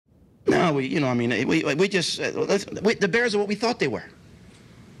No, we just the Bears are what we thought they were.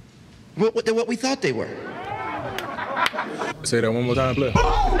 They're what we thought they were. Say that one more time, play.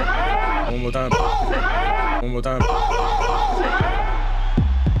 One more time. One more time.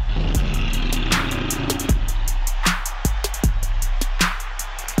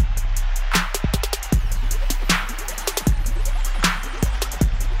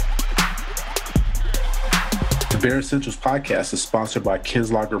 The Bear Essentials podcast is sponsored by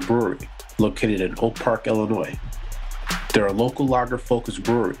Ken's Lager Brewery, located in Oak Park, Illinois. They're a local lager-focused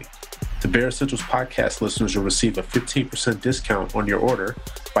brewery. The Bear Essentials podcast listeners will receive a 15% discount on your order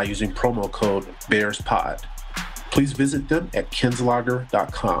by using promo code BEARSPOD. Please visit them at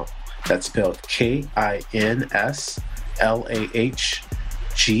kenslager.com. That's spelled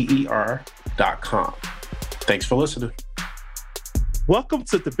KINSLAHGER.com. Thanks for listening. Welcome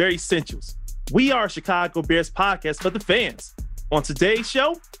to the Bear Essentials. We are a Chicago Bears podcast for the fans. On today's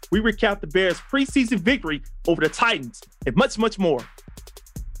show, we recap the Bears' preseason victory over the Titans and much, much more.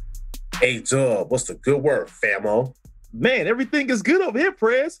 Hey, Dub, what's the good word, famo? Man, everything is good over here,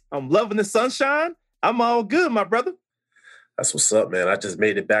 Prez. I'm loving the sunshine. I'm all good, my brother. That's what's up, man. I just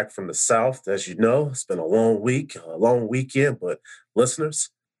made it back from the South. As you know, it's been a long week, a long weekend, but listeners,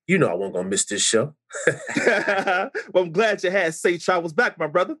 you know I wasn't going to miss this show. Well, I'm glad you had safe travels back, my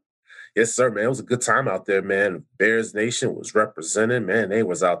brother. Yes, sir, man. It was a good time out there, man. Bears Nation was represented, man. They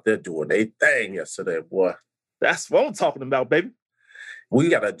was out there doing their thing yesterday, boy. That's what I'm talking about, baby. We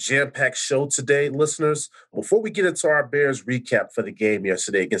got a jam-packed show today, listeners. Before we get into our Bears recap for the game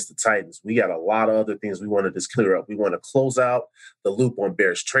yesterday against the Titans, we got a lot of other things we wanted to clear up. We want to close out the loop on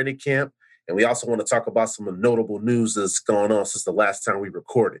Bears training camp, and we also want to talk about some notable news that's gone on since the last time we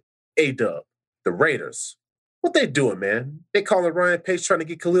recorded. A-Dub, the Raiders. What they doing, man? They calling Ryan Pace trying to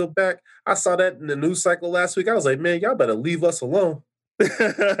get Khalil back. I saw that in the news cycle last week. I was like, man, y'all better leave us alone.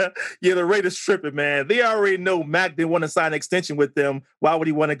 Yeah, the Raiders tripping, man. They already know Mac didn't want to sign an extension with them. Why would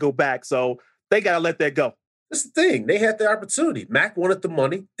he want to go back? So they got to let that go. That's the thing. They had the opportunity. Mac wanted the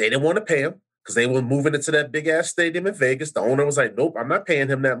money. They didn't want to pay him because they were moving into that big-ass stadium in Vegas. The owner was like, nope, I'm not paying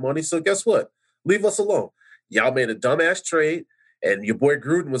him that money. So guess what? Leave us alone. Y'all made a dumbass trade, and your boy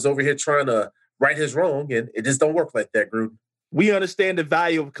Gruden was over here trying to right his wrong, and it just don't work like that, Gruden. We understand the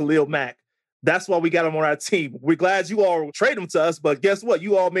value of Khalil Mack. That's why we got him on our team. We're glad you all trade him to us, but guess what?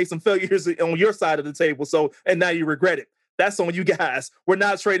 You all made some failures on your side of the table, and now you regret it. That's on you guys. We're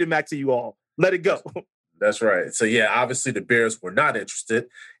not trading Mack to you all. Let it go. That's right. So, yeah, obviously the Bears were not interested,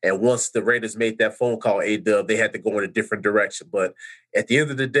 and once the Raiders made that phone call, A-Dub, they had to go in a different direction. But at the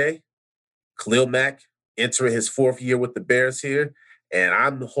end of the day, Khalil Mack entering his fourth year with the Bears here, and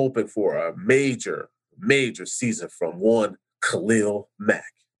I'm hoping for a major, major season from one Khalil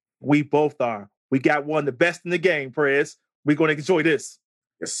Mack. We both are. We got one of the best in the game, Prez. We're going to enjoy this.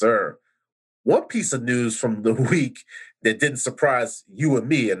 Yes, sir. One piece of news from the week that didn't surprise you and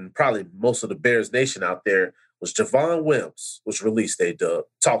me and probably most of the Bears Nation out there was Javon Wims was released, A-Dub.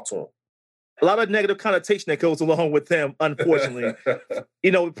 Talk to him. A lot of negative connotation that goes along with him, unfortunately.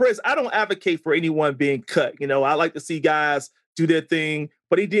 Prez, I don't advocate for anyone being cut. I like to see guys do their thing,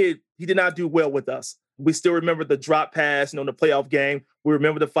 but he did not do well with us. We still remember the drop pass, in the playoff game. We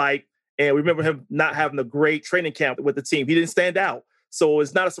remember the fight, and we remember him not having a great training camp with the team. He didn't stand out. So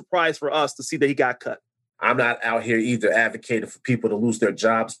it's not a surprise for us to see that he got cut. I'm not out here either advocating for people to lose their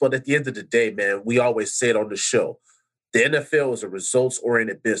jobs, but at the end of the day, man, we always say it on the show. The NFL is a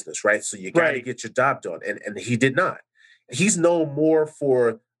results-oriented business, right? So you got to get your job done, and he did not. He's known more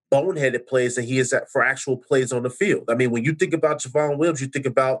for boneheaded plays than he is for actual plays on the field. I mean, when you think about Javon Wims, you think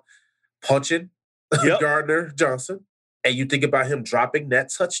about punching Gardner Johnson, and you think about him dropping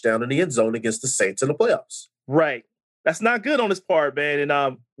that touchdown in the end zone against the Saints in the playoffs. Right. That's not good on his part, man.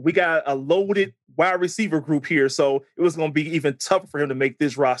 And we got a loaded wide receiver group here, so it was going to be even tougher for him to make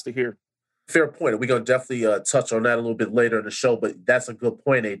this roster here. Fair point. We're going to definitely touch on that a little bit later in the show, but that's a good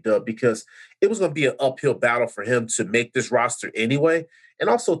point, A-Dub, because it was going to be an uphill battle for him to make this roster anyway. And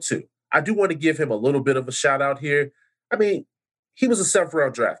also, too, I do want to give him a little bit of a shout out here. I mean, he was a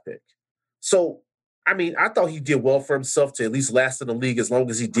seventh-round draft pick. So, I mean, I thought he did well for himself to at least last in the league as long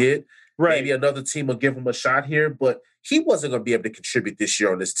as he did. Right. Maybe another team will give him a shot here, but he wasn't going to be able to contribute this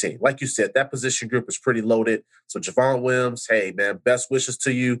year on this team. Like you said, that position group is pretty loaded. So Javon Wims, hey, man, best wishes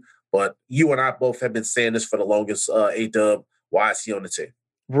to you. But you and I both have been saying this for the longest, A-Dub. Why is he on the team?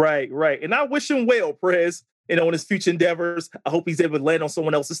 Right. And I wish him well, Prez, on his future endeavors. I hope he's able to land on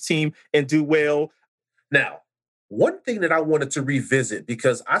someone else's team and do well. Now, one thing that I wanted to revisit,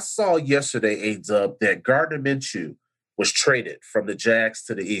 because I saw yesterday, A-Dub, that Gardner Minshew was traded from the Jags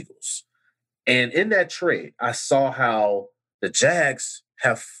to the Eagles. And in that trade, I saw how the Jags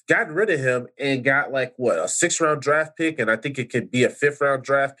have gotten rid of him and got like what, a 6th-round draft pick, and I think it could be a 5th-round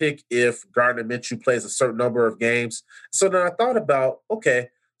draft pick if Gardner Minshew plays a certain number of games. So then I thought about, okay,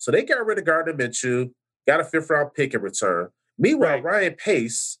 so they got rid of Gardner Minshew, got a 5th-round pick in return. Meanwhile, Right. Ryan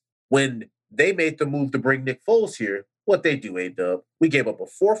Pace, when they made the move to bring Nick Foles here, what they do, A-Dub, we gave up a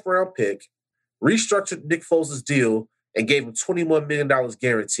 4th-round pick, restructured Nick Foles' deal, and gave him $21 million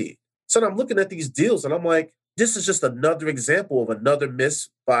guaranteed. So then I'm looking at these deals, and I'm like, this is just another example of another miss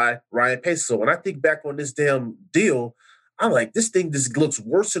by Ryan Pace. So when I think back on this damn deal, I'm like, this thing just looks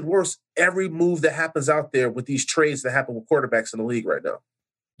worse and worse every move that happens out there with these trades that happen with quarterbacks in the league right now.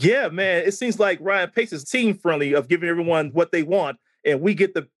 Yeah, man. It seems like Ryan Pace is team friendly of giving everyone what they want, and we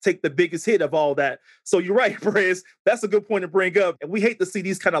get to take the biggest hit of all that. So you're right, Perez. That's a good point to bring up. And we hate to see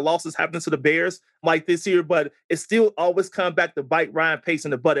these kind of losses happen to the Bears like this year, but it still always comes back to bite Ryan Pace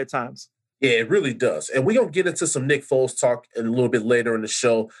in the butt at times. Yeah, it really does. And we're going to get into some Nick Foles talk a little bit later in the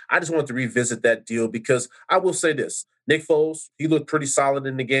show. I just wanted to revisit that deal because I will say this. Nick Foles, he looked pretty solid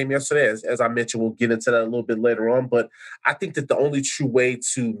in the game yesterday. As I mentioned, we'll get into that a little bit later on. But I think that the only true way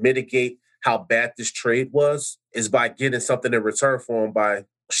to mitigate how bad this trade was is by getting something in return for him by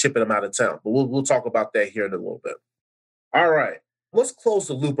shipping him out of town. But we'll talk about that here in a little bit. All right. Let's close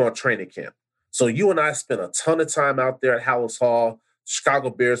the loop on training camp. So you and I spent a ton of time out there at Hallis Hall. Chicago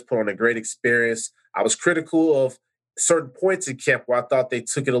Bears put on a great experience. I was critical of certain points in camp where I thought they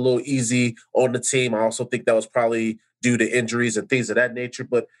took it a little easy on the team. I also think that was probably due to injuries and things of that nature.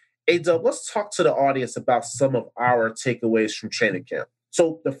 But, A-Dub, let's talk to the audience about some of our takeaways from training camp.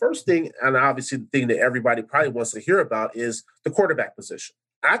 So the first thing, and obviously the thing that everybody probably wants to hear about, is the quarterback position.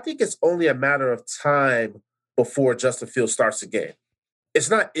 I think it's only a matter of time before Justin Fields starts the game. It's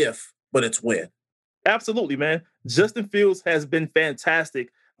not if, but it's when. Absolutely, man. Justin Fields has been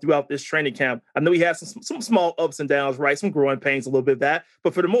fantastic throughout this training camp. I know he has some small ups and downs, right? Some growing pains, a little bit of that.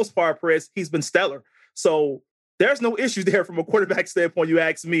 But for the most part, Perez, he's been stellar. So there's no issues there from a quarterback standpoint, you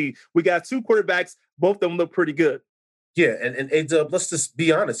ask me. We got 2 quarterbacks. Both of them look pretty good. Yeah, and A-Dub, let's just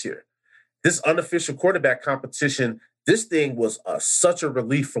be honest here. This unofficial quarterback competition, this thing was such a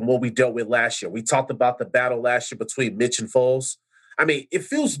relief from what we dealt with last year. We talked about the battle last year between Mitch and Foles. I mean, it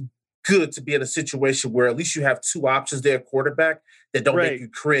feels good to be in a situation where at least you have 2 options there at quarterback that don't make you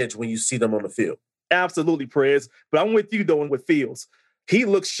cringe when you see them on the field. Absolutely, Perez. But I'm with you, though, with Fields. He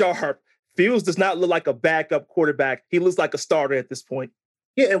looks sharp. Fields does not look like a backup quarterback. He looks like a starter at this point.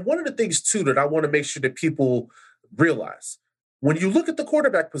 Yeah, and one of the things, too, that I want to make sure that people realize, when you look at the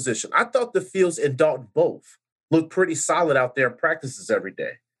quarterback position, I thought the Fields and Dalton both looked pretty solid out there in practices every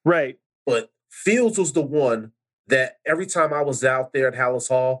day. Right. But Fields was the one that every time I was out there at Hallis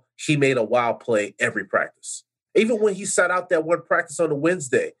Hall, he made a wild play every practice. Even when he sat out that one practice on a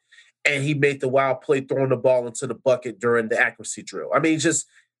Wednesday and he made the wild play throwing the ball into the bucket during the accuracy drill. I mean, just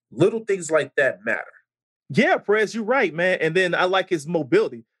little things like that matter. Yeah, Perez, you're right, man. And then I like his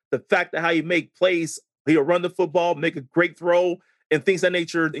mobility. The fact that how he make plays, he'll run the football, make a great throw, and things of that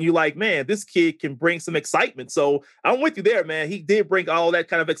nature. And you're like, man, this kid can bring some excitement. So I'm with you there, man. He did bring all that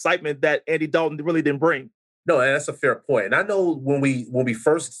kind of excitement that Andy Dalton really didn't bring. No, and that's a fair point. And I know when we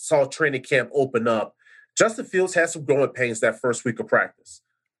first saw training camp open up, Justin Fields had some growing pains that first week of practice.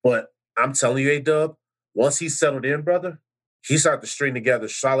 But I'm telling you, A-Dub, once he settled in, brother, he started to string together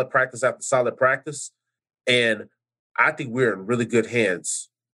solid practice after solid practice. And I think we're in really good hands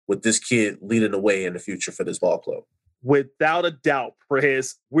with this kid leading the way in the future for this ball club. Without a doubt,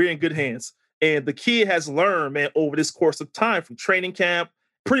 Perez, we're in good hands. And the kid has learned, man, over this course of time from training camp,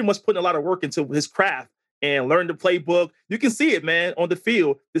 pretty much putting a lot of work into his craft and learn the playbook. You can see it, man, on the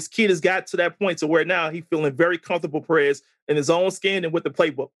field. This kid has got to that point to where now he's feeling very comfortable, Perez, in his own skin and with the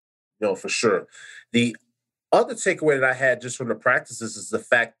playbook. No, for sure. The other takeaway that I had just from the practices is the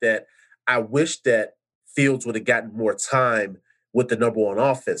fact that I wish that Fields would have gotten more time with the number one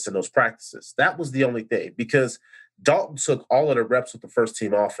offense in those practices. That was the only thing, because Dalton took all of the reps with the first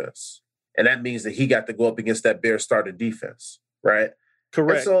team offense. And that means that he got to go up against that Bears starting defense, right?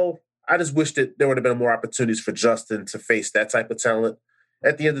 Correct. And so I just wish that there would have been more opportunities for Justin to face that type of talent.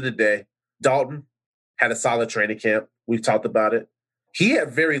 At the end of the day, Dalton had a solid training camp. We've talked about it. He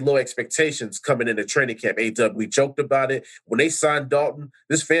had very low expectations coming into training camp. A-Dub, we joked about it. When they signed Dalton,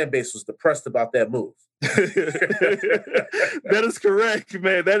 this fan base was depressed about that move. That is correct,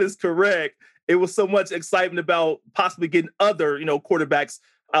 man. That is correct. It was so much excitement about possibly getting other, quarterbacks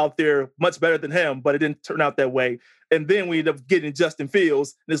out there much better than him, but it didn't turn out that way. And then we ended up getting Justin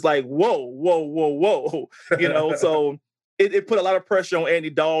Fields, and it's like, whoa. So it put a lot of pressure on Andy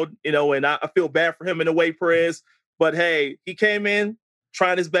Dalton, and I feel bad for him in a way, Perez. But hey, he came in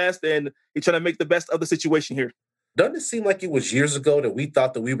trying his best, and he's trying to make the best of the situation here. Doesn't it seem like it was years ago that we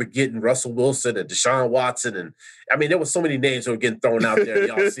thought that we were getting Russell Wilson and Deshaun Watson? And I mean, there were so many names that were getting thrown out there in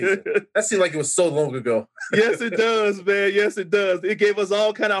the offseason. That seemed like it was so long ago. Yes, it does, man. Yes, it does. It gave us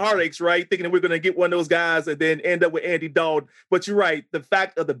all kind of heartaches, right? Thinking that we're going to get one of those guys and then end up with Andy Dalton. But you're right. The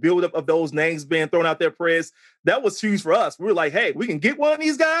fact of the buildup of those names being thrown out there, Prez, that was huge for us. We were like, hey, we can get one of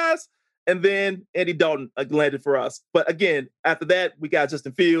these guys. And then Andy Dalton landed for us. But again, after that, we got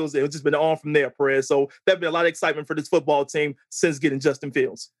Justin Fields. It's just been on from there, Perez. So there's been a lot of excitement for this football team since getting Justin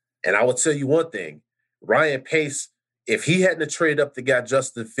Fields. And I will tell you one thing, Ryan Pace, if he hadn't traded up to get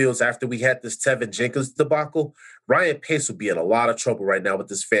Justin Fields after we had this Tevin Jenkins debacle, Ryan Pace would be in a lot of trouble right now with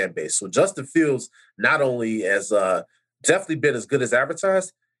this fan base. So Justin Fields not only has definitely been as good as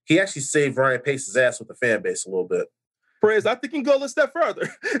advertised, he actually saved Ryan Pace's ass with the fan base a little bit. Perez, I think you can go a little step further.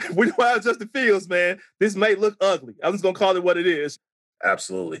 We don't have Justin Fields, man. This may look ugly. I'm just going to call it what it is.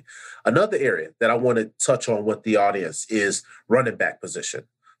 Absolutely. Another area that I want to touch on with the audience is running back position.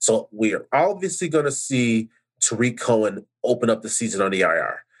 So we are obviously going to see Tariq Cohen open up the season on the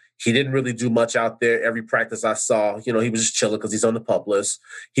IR. He didn't really do much out there. Every practice I saw, he was just chilling because he's on the PUP list.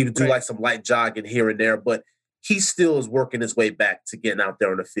 He would do like some light jogging here and there, but he still is working his way back to getting out there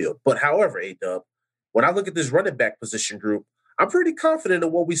on the field. But however, A-Dub, when I look at this running back position group, I'm pretty confident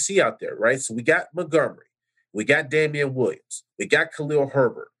in what we see out there, right? So we got Montgomery, we got Damian Williams, we got Khalil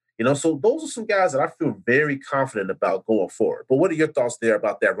Herbert. So those are some guys that I feel very confident about going forward. But what are your thoughts there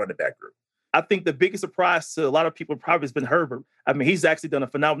about that running back group? I think the biggest surprise to a lot of people probably has been Herbert. I mean, he's actually done a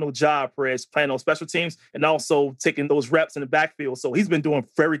phenomenal job, Perez, playing on special teams and also taking those reps in the backfield. So he's been doing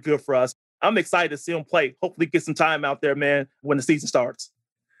very good for us. I'm excited to see him play. Hopefully get some time out there, man, when the season starts.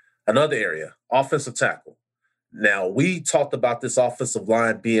 Another area, offensive tackle. Now, we talked about this offensive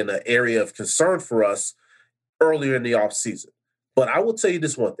line being an area of concern for us earlier in the offseason. But I will tell you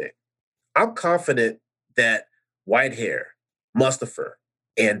this one thing. I'm confident that Whitehair, Mustipher,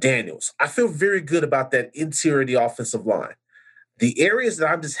 and Daniels, I feel very good about that interior of the offensive line. The areas that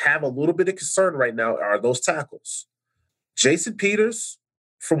I just have a little bit of concern right now are those tackles. Jason Peters,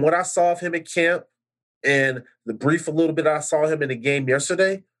 from what I saw of him at camp and the brief a little bit I saw him in the game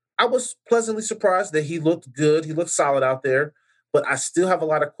yesterday, I was pleasantly surprised that he looked good. He looked solid out there, but I still have a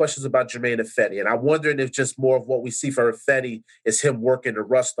lot of questions about Germain Ifedi. And I'm wondering if just more of what we see for Ifedi is him working the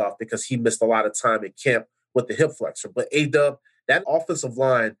rust off because he missed a lot of time at camp with the hip flexor. But A-Dub, that offensive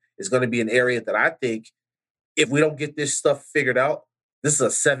line is going to be an area that I think if we don't get this stuff figured out, this is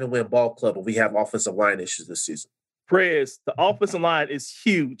a 7-win ball club if we have offensive line issues this season. Perez, the offensive line is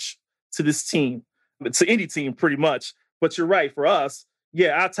huge to this team, to any team pretty much. But you're right, for us,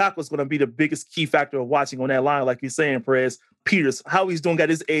 our tackle is going to be the biggest key factor of watching on that line, like you're saying, Perez. Peters, how he's doing at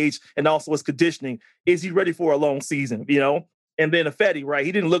his age and also his conditioning. Is he ready for a long season, And then Ifedi, right?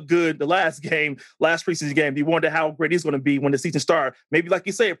 He didn't look good the last preseason game. You wonder how great he's going to be when the season starts. Maybe like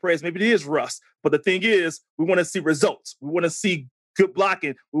you say, Perez, maybe it is rust. But the thing is, we want to see results. We want to see good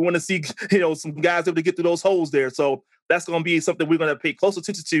blocking. We want to see, some guys able to get through those holes there. So that's going to be something we're going to pay close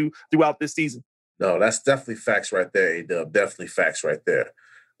attention to throughout this season. No, that's definitely facts right there, A-Dub. Definitely facts right there.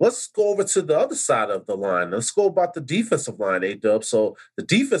 Let's go over to the other side of the line. Let's go about the defensive line, A-Dub. So the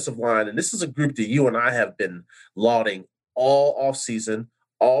defensive line, and this is a group that you and I have been lauding all offseason,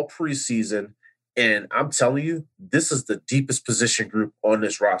 all preseason, and I'm telling you, this is the deepest position group on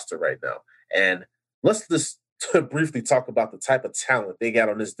this roster right now. And let's just briefly talk about the type of talent they got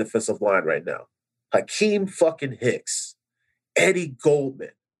on this defensive line right now. Hakeem fucking Hicks, Eddie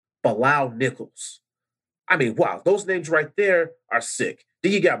Goldman, Bilal Nichols. I mean, wow, those names right there are sick.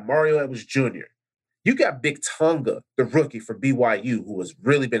 Then you got Mario Edwards Jr. You got Big Tonga, the rookie from BYU, who has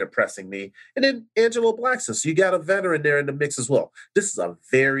really been impressing me. And then Angelo Blackson. So you got a veteran there in the mix as well. This is a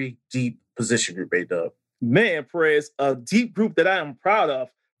very deep position group, A-Dub. Man, Perez, a deep group that I am proud of.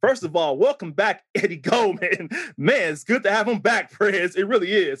 First of all, welcome back, Eddie Goldman. Man, it's good to have him back, Perez. It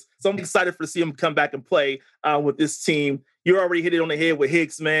really is. So I'm excited to see him come back and play with this team. You already hit it on the head with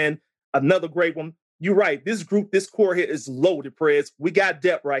Hicks, man. Another great one. You're right. This group, this core here is loaded, Perez. We got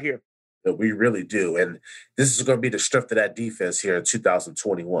depth right here. We really do. And this is going to be the strength of that defense here in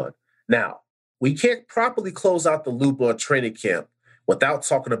 2021. Now, we can't properly close out the loop on training camp without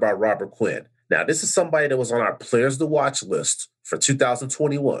talking about Robert Quinn. Now, this is somebody that was on our players to watch list for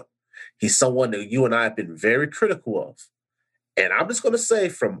 2021. He's someone that you and I have been very critical of. And I'm just going to say,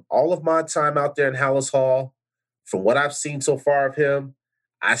 from all of my time out there in Hallis Hall, from what I've seen so far of him,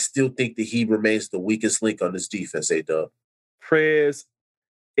 I still think that he remains the weakest link on this defense, A-Dub. Perez,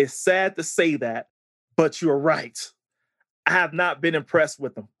 it's sad to say that, but you're right. I have not been impressed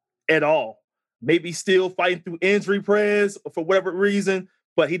with him at all. Maybe still fighting through injury, Perez, for whatever reason,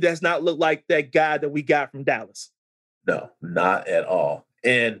 but he does not look like that guy that we got from Dallas. No, not at all.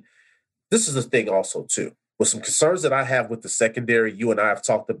 And this is the thing also, too. With some concerns that I have with the secondary, you and I have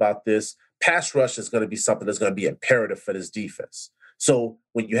talked about this. Pass rush is going to be something that's going to be imperative for this defense. So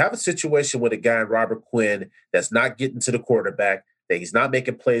when you have a situation with a guy in Robert Quinn that's not getting to the quarterback, that he's not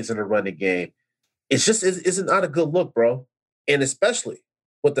making plays in the running game, it's not a good look, bro. And especially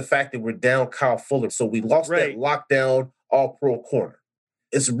with the fact that we're down Kyle Fuller. So we lost that lockdown all-pro corner.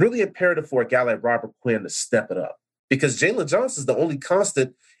 It's really imperative for a guy like Robert Quinn to step it up because Jalen Johnson is the only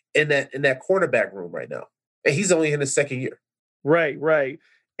constant in that cornerback room right now. And he's only in his second year. Right.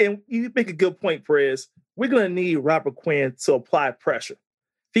 And you make a good point, Perez. We're going to need Robert Quinn to apply pressure.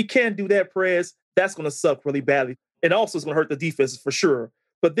 If he can't do that, Perez, that's going to suck really badly. And also it's going to hurt the defense for sure.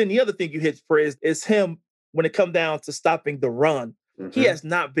 But then the other thing you hit, Perez, is him when it comes down to stopping the run. Mm-hmm. He has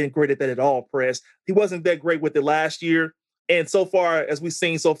not been great at that at all, Perez. He wasn't that great with it last year. And so far, as we've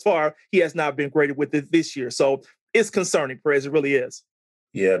seen so far, he has not been great with it this year. So it's concerning, Perez. It really is.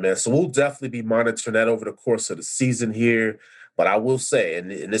 Yeah, man. So we'll definitely be monitoring that over the course of the season here. But I will say, and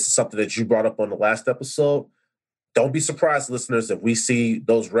this is something that you brought up on the last episode, don't be surprised, listeners, if we see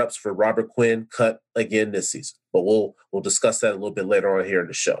those reps for Robert Quinn cut again this season. But we'll discuss that a little bit later on here in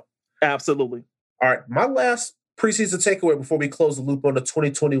the show. Absolutely. All right, my last preseason takeaway before we close the loop on the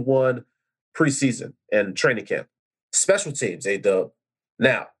 2021 preseason and training camp. Special teams, A-Dub.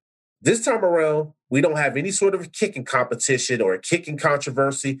 Now, this time around, we don't have any sort of a kicking competition or a kicking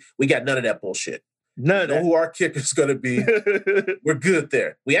controversy. We got none of that bullshit. None of that. Know who our kicker's going to be. We're good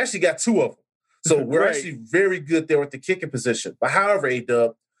there. We actually got two of them. So we're actually very good there with the kicking position. But however,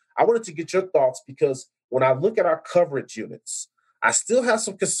 A-Dub, I wanted to get your thoughts because when I look at our coverage units, I still have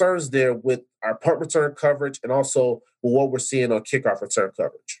some concerns there with our punt return coverage and also what we're seeing on kickoff return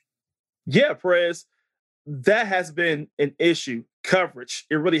coverage. Yeah, Perez, that has been an issue. Coverage.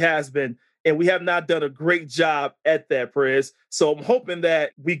 It really has been. And we have not done a great job at that, Perez. So I'm hoping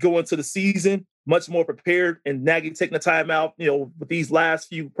that we go into the season much more prepared and Nagy taking the time out, with these last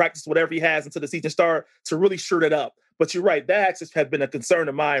few practices, whatever he has until the season start to really sure that up. But you're right. That actually has been a concern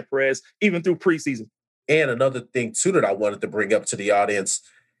of mine, Perez, even through preseason. And another thing, too, that I wanted to bring up to the audience,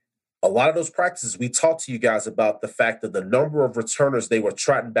 a lot of those practices, we talked to you guys about the fact that the number of returners they were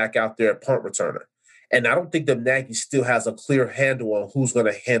trotting back out there at punt returner. And I don't think that Nagy still has a clear handle on who's going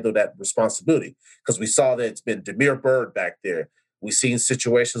to handle that responsibility because we saw that it's been Damiere Byrd back there. We've seen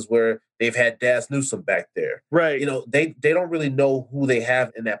situations where they've had Daz Newsome back there. Right. They don't really know who they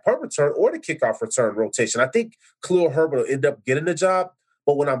have in that punt return or the kickoff return rotation. I think Khalil Herbert will end up getting the job.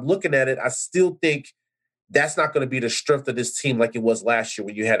 But when I'm looking at it, I still think that's not going to be the strength of this team like it was last year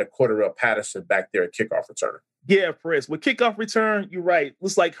when you had a Cordarrelle Patterson back there at kickoff returner. Yeah, Perez. With kickoff return, you're right.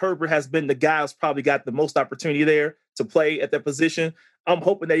 Looks like Herbert has been the guy who's probably got the most opportunity there to play at that position. I'm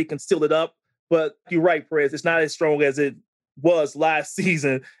hoping that he can steal it up. But you're right, Perez. It's not as strong as it was last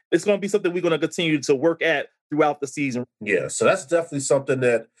season. It's going to be something we're going to continue to work at throughout the season. Yeah, so that's definitely something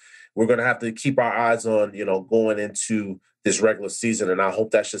that we're going to have to keep our eyes on, going into this regular season. And I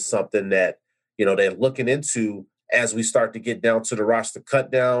hope that's just something that, they're looking into as we start to get down to the roster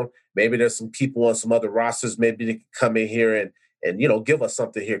cut down. Maybe there's some people on some other rosters, maybe they can come in here and give us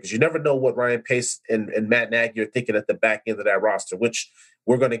something here. Because you never know what Ryan Pace and Matt Nagy are thinking at the back end of that roster, which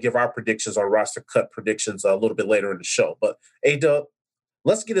we're going to give our predictions, our roster cut predictions a little bit later in the show. But A-Dub,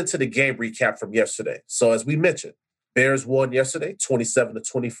 let's get into the game recap from yesterday. So as we mentioned, Bears won yesterday,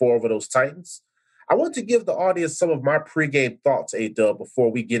 27-24 over those Titans. I want to give the audience some of my pregame thoughts, A-Dub,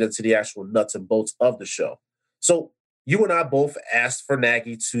 before we get into the actual nuts and bolts of the show. So you and I both asked for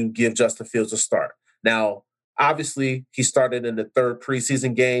Nagy to give Justin Fields a start. Now, obviously, he started in the third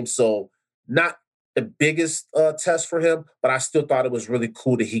preseason game, so not the biggest test for him, but I still thought it was really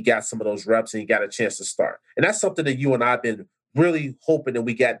cool that he got some of those reps and he got a chance to start. And that's something that you and I have been really hoping that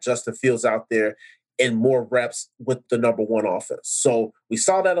we got Justin Fields out there and more reps with the number one offense. So we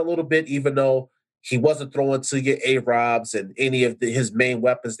saw that a little bit, even though he wasn't throwing to your A-Robs and any of his main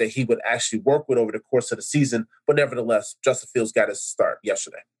weapons that he would actually work with over the course of the season. But nevertheless, Justin Fields got his start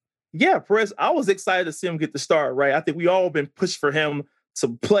yesterday. Yeah, Perez, I was excited to see him get the start, right? I think we all been pushed for him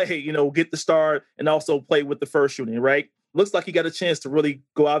to play, get the start and also play with the first unit, right? Looks like he got a chance to really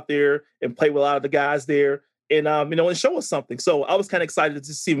go out there and play with a lot of the guys there and, and show us something. So I was kind of excited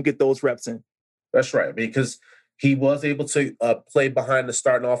to see him get those reps in. That's right, because he was able to play behind the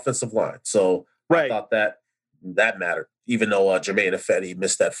starting offensive line. So I thought that mattered, even though Jermaine Ifedi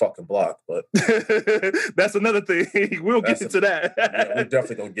missed that fucking block. But that's another thing. We'll get into that. Yeah, we're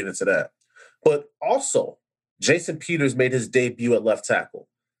definitely going to get into that. But also, Jason Peters made his debut at left tackle.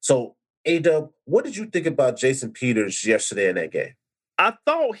 So, A-Dub, what did you think about Jason Peters yesterday in that game? I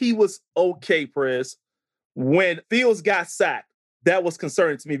thought he was okay, Perez. When Fields got sacked, that was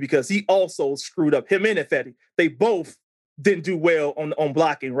concerning to me because he also screwed up, him and Ifedi. They both didn't do well on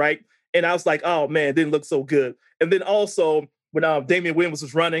blocking, right? And I was like, oh man, it didn't look so good. And then also when Damian Williams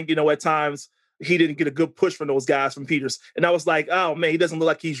was running, at times he didn't get a good push from those guys from Peters. And I was like, oh man, he doesn't look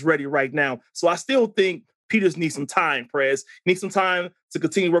like he's ready right now. So I still think Peters needs some time, Prez. He needs some time to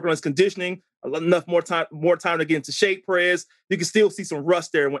continue working on his conditioning, enough more time to get into shape, Prez. You can still see some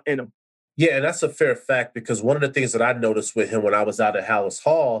rust there in him. Yeah, and that's a fair fact because one of the things that I noticed with him when I was out at Hallis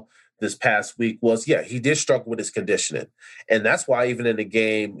Hall this past week was, he did struggle with his conditioning. And that's why even in the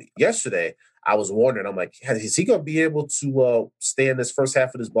game yesterday, I was wondering, I'm like, is he going to be able to stay in this first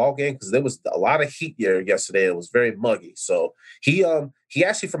half of this ball game? Because there was a lot of heat there yesterday. It was very muggy. So he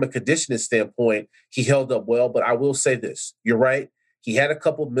actually, from a conditioning standpoint, he held up well. But I will say this, you're right. He had a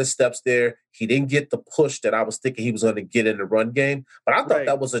couple of missteps there. He didn't get the push that I was thinking he was going to get in the run game. But I thought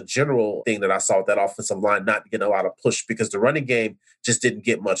that was a general thing that I saw with that offensive line not getting a lot of push because the running game just didn't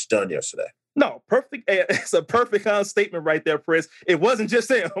get much done yesterday. No, perfect. It's a perfect statement right there, Chris. It wasn't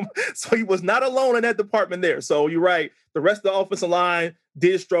just him. So he was not alone in that department there. So you're right. The rest of the offensive line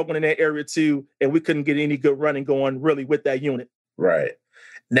did struggle in that area too, and we couldn't get any good running going really with that unit. Right.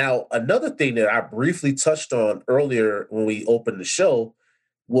 Now, another thing that I briefly touched on earlier when we opened the show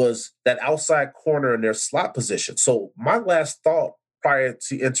was that outside corner in their slot position. So my last thought prior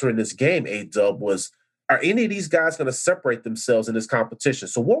to entering this game, A-Dub, was, are any of these guys going to separate themselves in this competition?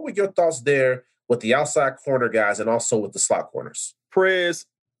 So what were your thoughts there with the outside corner guys and also with the slot corners? Prez,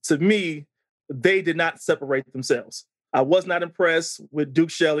 to me, they did not separate themselves. I was not impressed with Duke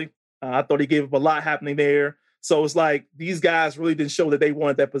Shelley. I thought he gave up a lot happening there. So it's like these guys really didn't show that they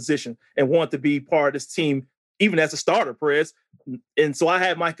wanted that position and wanted to be part of this team, even as a starter, Prez. And so I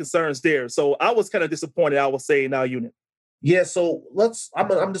had my concerns there. So I was kind of disappointed, I would say, in our unit. Yeah, so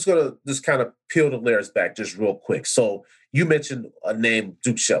I'm just going to kind of peel the layers back just real quick. So you mentioned a name,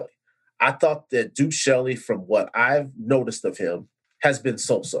 Duke Shelley. I thought that Duke Shelley, from what I've noticed of him, has been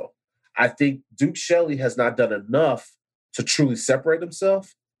so-so. I think Duke Shelley has not done enough to truly separate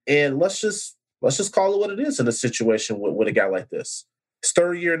himself. And let's just call it what it is in a situation with a guy like this. His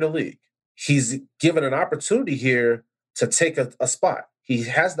third year in the league. He's given an opportunity here to take a spot. He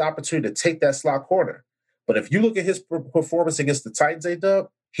has the opportunity to take that slot corner. But if you look at his performance against the Titans, A-Dub,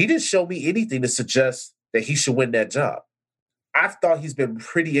 he didn't show me anything to suggest that he should win that job. I've thought he's been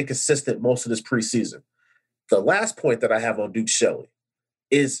pretty inconsistent most of this preseason. The last point that I have on Duke Shelley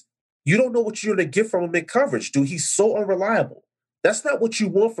is you don't know what you're going to get from him in coverage, dude. He's so unreliable. That's not what you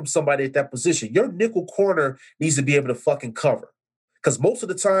want from somebody at that position. Your nickel corner needs to be able to fucking cover. Because most of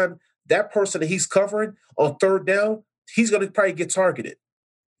the time, that person that he's covering on third down, he's going to probably get targeted.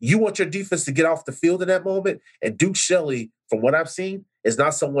 You want your defense to get off the field in that moment. And Duke Shelley, from what I've seen, is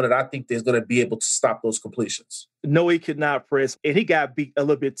not someone that I think is going to be able to stop those completions. No, he could not, Prez. And he got beat a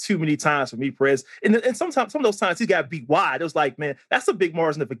little bit too many times for me, Prez. And sometimes, some of those times he got beat wide. It was like, man, that's a big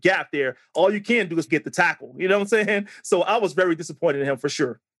margin of a gap there. All you can do is get the tackle. You know what I'm saying? So I was very disappointed in him for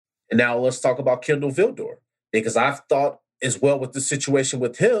sure. And now let's talk about Kendall Vildor. Because I've thought as well with the situation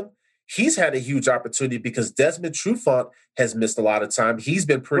with him, he's had a huge opportunity because Desmond Trufant has missed a lot of time. He's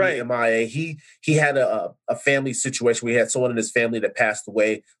been pretty MIA. He had a family situation where he had someone in his family that passed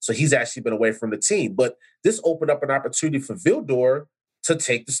away, so he's actually been away from the team. But this opened up an opportunity for Vildor to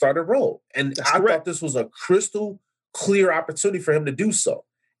take the starter role. And I thought this was a crystal clear opportunity for him to do so.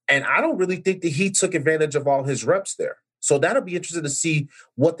 And I don't really think that he took advantage of all his reps there. So that'll be interesting to see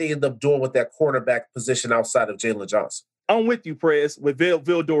what they end up doing with that cornerback position outside of Jalen Johnson. I'm with you, Prez, with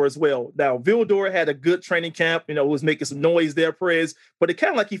Vildor as well. Now, Vildor had a good training camp, was making some noise there, Prez, but it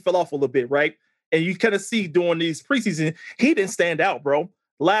kind of like he fell off a little bit, right? And you kind of see during these preseason, he didn't stand out, bro.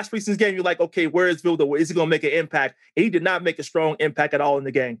 Last preseason game, you're like, okay, where is Vildor? Is he going to make an impact? And he did not make a strong impact at all in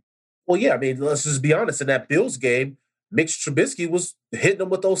the game. Well, yeah, I mean, let's just be honest. In that Bills game, Mitch Trubisky was hitting him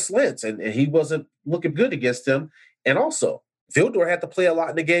with those slants, and he wasn't looking good against him. And also, Vildor had to play a lot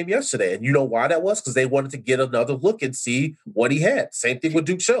in the game yesterday. And you know why that was? Because they wanted to get another look and see what he had. Same thing with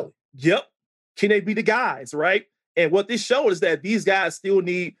Duke Shelley. Yep. Can they be the guys, right? And what this showed is that these guys still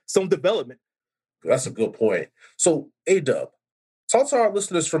need some development. That's a good point. So, A-Dub, talk to our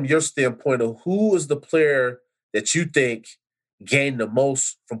listeners from your standpoint of who is the player that you think gained the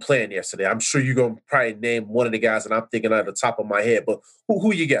most from playing yesterday. I'm sure you're going to probably name one of the guys that I'm thinking out of the top of my head, but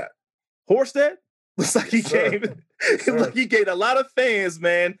who you got? Horsted? Looks like he gained a lot of fans,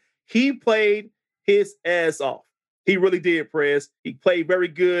 man. He played his ass off. He really did, Prez. He played very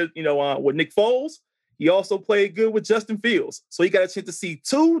good, with Nick Foles. He also played good with Justin Fields. So he got a chance to see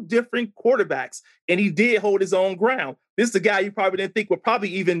two different quarterbacks, and he did hold his own ground. This is a guy you probably didn't think would probably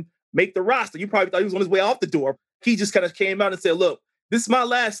even make the roster. You probably thought he was on his way off the door. He just kind of came out and said, look, this is my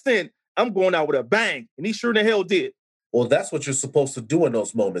last stint. I'm going out with a bang. And he sure the hell did. Well, that's what you're supposed to do in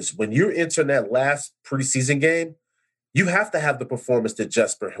those moments. When you're entering that last preseason game, you have to have the performance that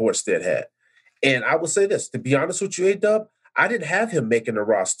Jesper Horsted had. And I will say this, to be honest with you, A-Dub, I didn't have him making the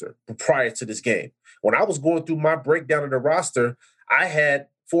roster prior to this game. When I was going through my breakdown of the roster, I had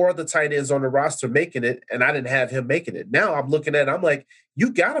 4 other tight ends on the roster making it, and I didn't have him making it. Now I'm looking at it, I'm like,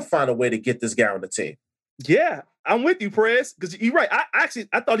 you got to find a way to get this guy on the team. Yeah, I'm with you, Perez, because you're right.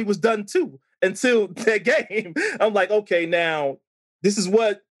 I thought he was done too until that game. I'm like, okay, now this is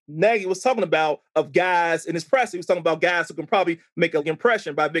what Nagy was talking about of guys in his press. He was talking about guys who can probably make an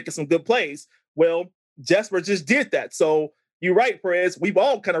impression by making some good plays. Well, Jesper just did that. So you're right, Perez. We've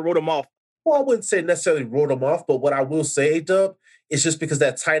all kind of wrote him off. Well, I wouldn't say necessarily wrote him off, but what I will say, Dub, is just because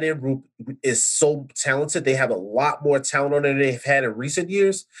that tight end group is so talented. They have a lot more talent on it than they've had in recent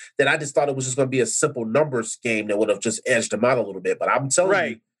years, that I just thought it was just going to be a simple numbers game that would have just edged them out a little bit. But I'm telling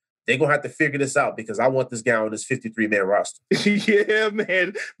you, they're going to have to figure this out because I want this guy on this 53-man roster. Yeah,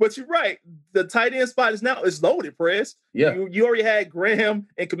 man. But you're right. The tight end spot is loaded, Perez. Yeah. You already had Graham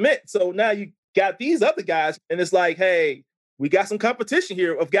and Commit. So now you got these other guys, and it's like, hey, we got some competition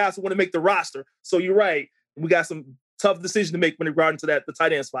here of guys who want to make the roster. So you're right. We got some tough decision to make when regarding to the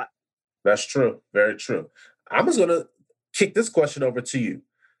tight end spot. That's true. Very true. I'm just going to kick this question over to you.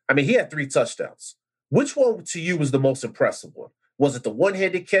 I mean, he had 3 touchdowns. Which one to you was the most impressive one? Was it the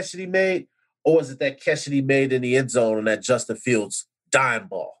one-handed catch that he made, or was it that catch that he made in the end zone on that Justin Fields dime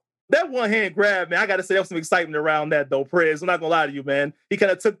ball? That one-hand grab, man, I got to say there was some excitement around that, though, Perez. I'm not going to lie to you, man. He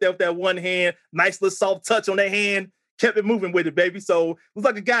kind of took that with that one hand, nice little soft touch on that hand, kept it moving with it, baby. So it was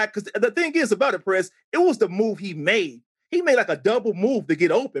like a guy, because the thing is about it, Perez, it was the move he made. He made like a double move to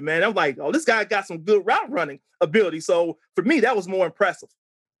get open, man. I'm like, oh, this guy got some good route running ability. So for me, that was more impressive.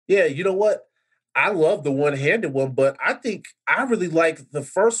 Yeah, you know what? I love the one-handed one, but I think I really like the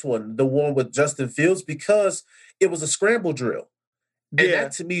first one, the one with Justin Fields, because it was a scramble drill. And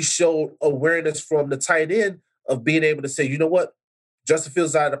that to me showed awareness from the tight end of being able to say, you know what? Justin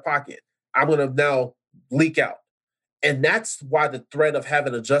Fields out of the pocket. I'm going to now leak out. And that's why the threat of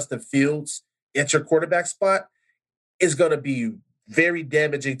having a Justin Fields at your quarterback spot is going to be very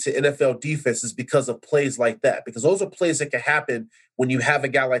damaging to NFL defenses because of plays like that. Because those are plays that can happen when you have a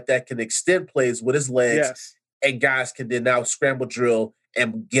guy like that can extend plays with his legs, and guys can then now scramble drill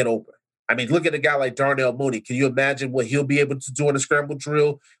and get open. I mean, look at a guy like Darnell Mooney. Can you imagine what he'll be able to do in a scramble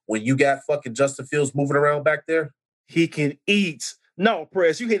drill when you got fucking Justin Fields moving around back there? He can eat. No,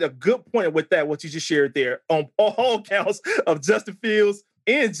 Perez, you hit a good point with that, what you just shared there, on all counts of Justin Fields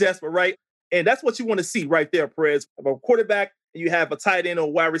and Jesper, right? And that's what you want to see right there, Perez. A quarterback, and you have a tight end or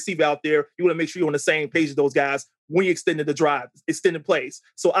wide receiver out there, you want to make sure you're on the same page as those guys when you extended the drive, extended plays.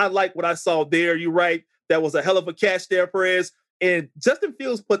 So I like what I saw there. You're right. That was a hell of a catch there, Perez. And Justin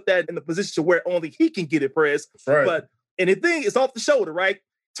Fields put that in the position to where only he can get it, Perez. Right. But and the thing is off the shoulder, right?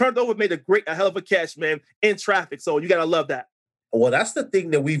 Turned over, made a hell of a catch, man, in traffic. So you got to love that. Well, that's the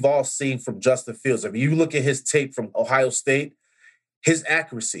thing that we've all seen from Justin Fields. I mean, you look at his tape from Ohio State, his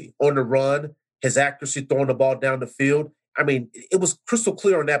accuracy on the run, his accuracy throwing the ball down the field. I mean, it was crystal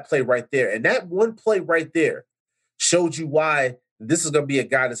clear on that play right there. And that one play right there showed you why this is going to be a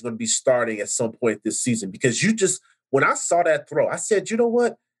guy that's going to be starting at some point this season. Because when I saw that throw, I said, you know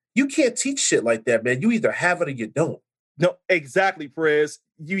what? You can't teach shit like that, man. You either have it or you don't. No, exactly, Perez.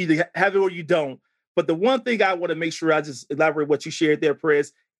 You either have it or you don't. But the one thing I want to make sure I just elaborate what you shared there,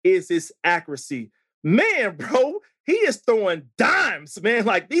 Perez, is his accuracy. Man, bro, he is throwing dimes, man.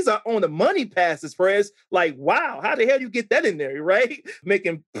 Like, these are on the money passes, Perez. Like, wow, how the hell you get that in there, right?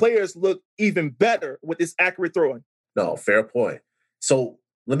 Making players look even better with this accurate throwing. No, fair point. So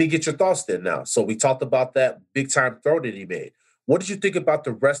let me get your thoughts then now. So we talked about that big-time throw that he made. What did you think about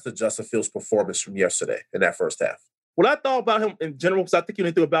the rest of Justin Fields' performance from yesterday in that first half? What I thought about him in general, because I think he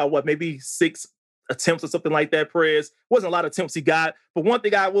went through about, maybe 6 attempts or something like that, Perez. Wasn't a lot of attempts he got. But one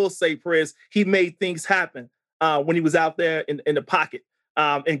thing I will say, Perez, he made things happen when he was out there in the pocket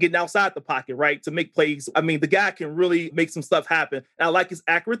and getting outside the pocket, right, to make plays. I mean, the guy can really make some stuff happen. And I like his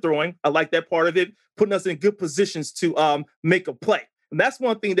accurate throwing. I like that part of it, putting us in good positions to make a play. And that's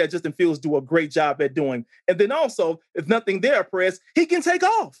one thing that Justin Fields do a great job at doing. And then also, if nothing there, Perez, he can take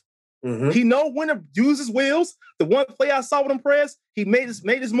off. Mm-hmm. He know when to use his wheels. The one play I saw with him, Perez, he made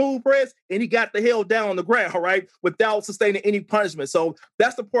his move, Perez, and he got the hell down on the ground, right, without sustaining any punishment. So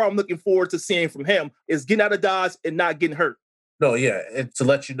that's the part I'm looking forward to seeing from him, is getting out of dodge and not getting hurt. No, yeah, and to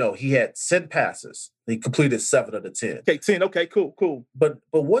let you know, he had 10 passes. He completed 7 of the 10. Okay, 10. Okay, cool. But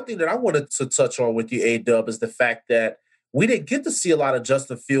one thing that I wanted to touch on with you, A-Dub, is the fact that we didn't get to see a lot of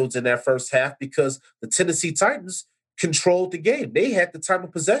Justin Fields in that first half because the Tennessee Titans controlled the game. They had the time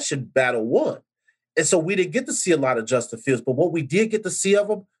of possession battle won. And so we didn't get to see a lot of Justin Fields. But what we did get to see of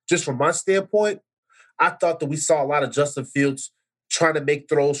him, just from my standpoint, I thought that we saw a lot of Justin Fields trying to make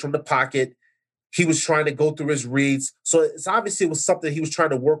throws from the pocket. He was trying to go through his reads. So it's obviously it was something he was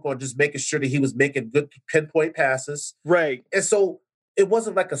trying to work on, just making sure that he was making good pinpoint passes. Right. And so it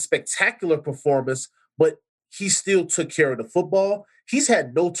wasn't like a spectacular performance, but he still took care of the football. He's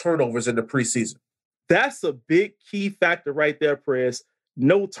had no turnovers in the preseason. That's a big key factor right there, Prez.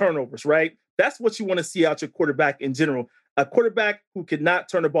 No turnovers, right? That's what you want to see out your quarterback in general. A quarterback who cannot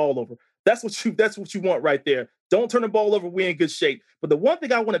turn the ball over. That's what you want right there. Don't turn the ball over. We're in good shape. But the one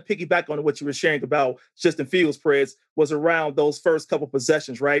thing I want to piggyback on what you were sharing about Justin Fields, Prez, was around those first couple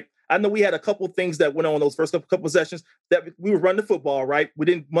possessions, right? I know we had a couple things that went on those first couple possessions that we were running the football, right? We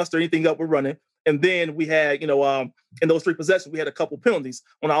didn't muster anything up. We're running. And then we had, in those three possessions, we had a couple penalties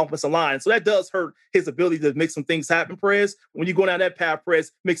on the offensive line. So that does hurt his ability to make some things happen, Prez. When you go down that path,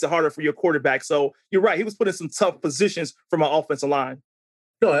 Prez, makes it harder for your quarterback. So you're right. He was put in some tough positions from our offensive line.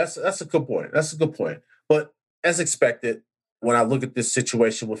 No, that's a good point. That's a good point. But as expected, when I look at this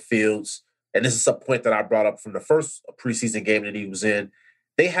situation with Fields, and this is a point that I brought up from the first preseason game that he was in,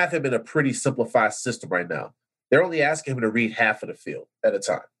 they have him in a pretty simplified system right now. They're only asking him to read half of the field at a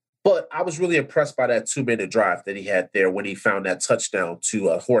time. But I was really impressed by that 2-minute drive that he had there when he found that touchdown to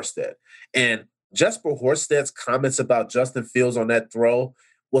Horsted. And Jesper Horsted's comments about Justin Fields on that throw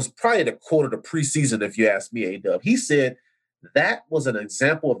was probably the quote of the preseason, if you ask me, A-Dub. He said that was an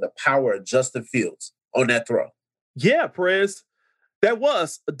example of the power of Justin Fields on that throw. Yeah, Prez, that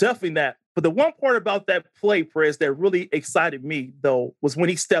was definitely that. But the one part about that play, Prez, that really excited me, though, was when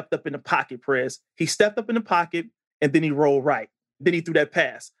he stepped up in the pocket, Prez. He stepped up in the pocket, and then he rolled right. Then he threw that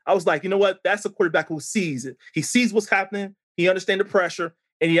pass. I was like, you know what? That's a quarterback who sees it. He sees what's happening. He understands the pressure.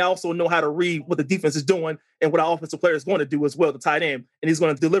 And he also know how to read what the defense is doing and what our offensive player is going to do as well, the tight end. And he's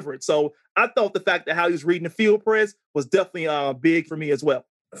going to deliver it. So I thought the fact that how he was reading the field, Prez, was definitely big for me as well.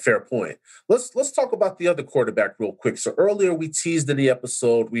 Fair point. Let's talk about the other quarterback real quick. So earlier we teased in the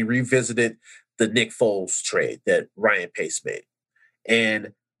episode, we revisited the Nick Foles trade that Ryan Pace made.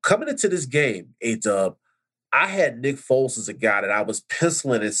 And coming into this game, A-Dub, I had Nick Foles as a guy that I was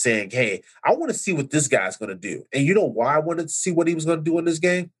penciling and saying, hey, I want to see what this guy's going to do. And you know why I wanted to see what he was going to do in this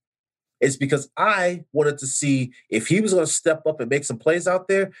game? It's because I wanted to see if he was going to step up and make some plays out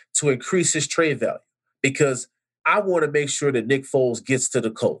there to increase his trade value. Because I want to make sure that Nick Foles gets to the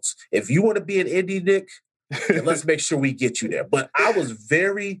Colts. If you want to be an Indy, Nick, then let's make sure we get you there. But I was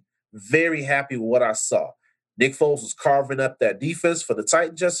very, very happy with what I saw. Nick Foles was carving up that defense for the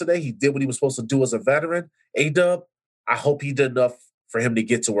Titans yesterday. He did what he was supposed to do as a veteran. A-Dub, I hope he did enough for him to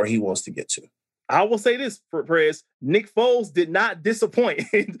get to where he wants to get to. I will say this, Prez. Nick Foles did not disappoint.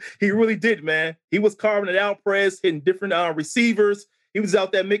 He really did, man. He was carving it out, Prez, hitting different receivers. He was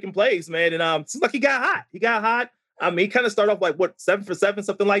out there making plays, man. And it seems like he got hot. He got hot. I mean, he kind of started off like, 7 for 7,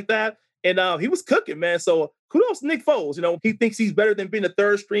 something like that. And he was cooking, man. So kudos to Nick Foles. He thinks he's better than being a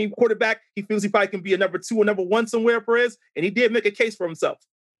third-string quarterback. He feels he probably can be a number 2 or number 1 somewhere, Perez. And he did make a case for himself.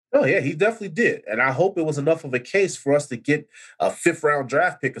 Oh, yeah, he definitely did. And I hope it was enough of a case for us to get a 5th-round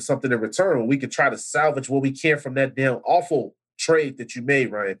draft pick or something in return where we could try to salvage what we can from that damn awful trade that you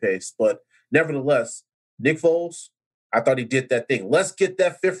made, Ryan Pace. But nevertheless, Nick Foles, I thought he did that thing. Let's get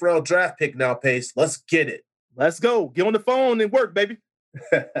that 5th-round draft pick now, Pace. Let's get it. Let's go. Get on the phone and work, baby.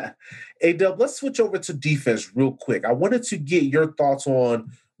 A-Dub, let's switch over to defense real quick. I wanted to get your thoughts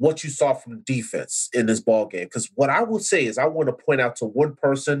on what you saw from defense in this ball game. Because what I will say is I want to point out to one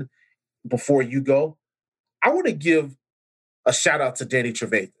person before you go. I want to give a shout out to Danny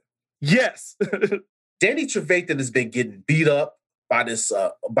Trevathan. Yes. Danny Trevathan has been getting beat up by this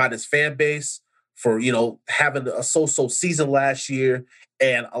fan base for, having a so-so season last year.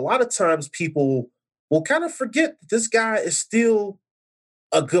 And a lot of times people will kind of forget that this guy is still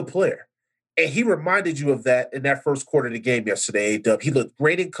a good player. And he reminded you of that in that first quarter of the game yesterday, A-Dub. He looked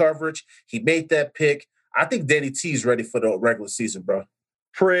great in coverage. He made that pick. I think Danny T is ready for the regular season, bro.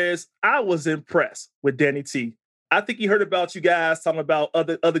 Prez, I was impressed with Danny T. I think he heard about you guys talking about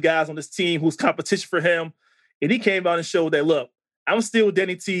other guys on this team who's competition for him. And he came out and showed that, look, I'm still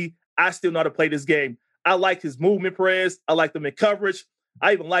Danny T. I still know how to play this game. I like his movement, Prez. I like him in coverage.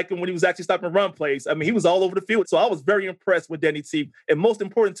 I even like him when he was actually stopping run plays. I mean, he was all over the field. So I was very impressed with Danny T. And most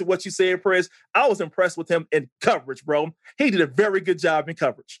important to what you said, Perez, I was impressed with him in coverage, bro. He did a very good job in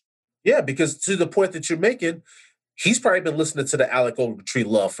coverage. Yeah, because to the point that you're making, he's probably been listening to the Alec Ogletree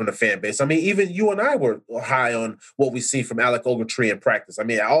love from the fan base. I mean, even you and I were high on what we see from Alec Ogletree in practice. I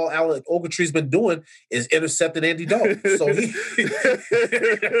mean, all Alec Ogletree's been doing is intercepting Andy Dalton. So he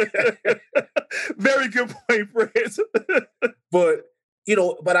very good point, Fred. But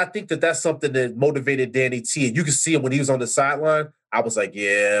I think that that's something that motivated Danny T. And you can see him when he was on the sideline. I was like,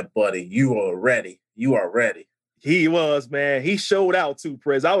 yeah, buddy, you are ready. You are ready. He was, man. He showed out too,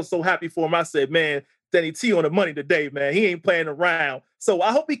 Prez. I was so happy for him. I said, man, Danny T on the money today, man. He ain't playing around. So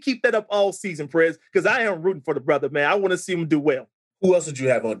I hope he keep that up all season, Prez, because I am rooting for the brother, man. I want to see him do well. Who else did you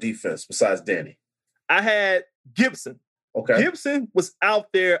have on defense besides Danny? I had Gibson. Okay. Gibson was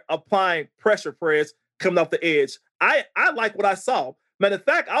out there applying pressure, Prez, coming off the edge. I like what I saw. Matter of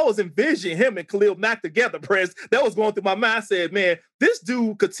fact, I was envisioning him and Khalil Mack together, Prez. That was going through my mind. I said, man, this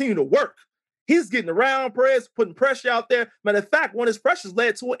dude continue to work. He's getting around, Prez, putting pressure out there. Matter of fact, one of his pressures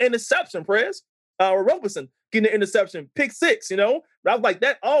led to an interception, Prez. Roberson getting an interception, pick 6, you know? But I was like,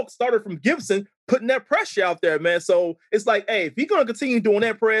 that all started from Gibson putting that pressure out there, man. So it's like, hey, if he's going to continue doing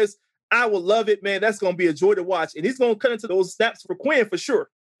that, Prez, I will love it, man. That's going to be a joy to watch. And he's going to cut into those snaps for Quinn for sure.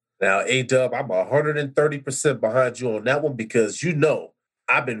 Now, A-Dub, I'm 130% behind you on that one because you know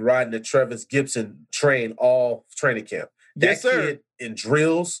I've been riding the Travis Gibson train all training camp. Yes, sir. Kid in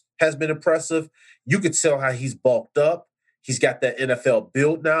drills has been impressive. You could tell how he's bulked up. He's got that NFL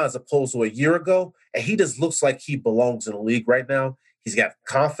build now as opposed to a year ago. And he just looks like he belongs in the league right now. He's got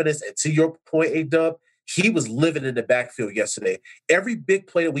confidence. And to your point, A-Dub, he was living in the backfield yesterday. Every big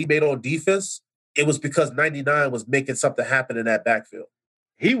play that we made on defense, it was because 99 was making something happen in that backfield.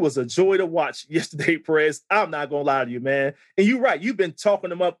 He was a joy to watch yesterday, Prez. I'm not going to lie to you, man. And you're right. You've been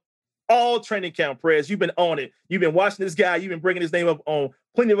talking him up all training camp, Prez. You've been on it. You've been watching this guy. You've been bringing his name up on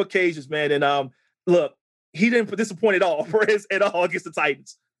plenty of occasions, man. And look, he didn't disappoint at all, Prez, at all against the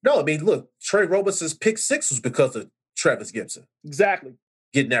Titans. No, I mean, look, Trey Robinson's pick 6 was because of Travis Gibson. Exactly.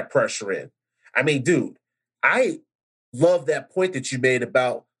 Getting that pressure in. I mean, dude, I love that point that you made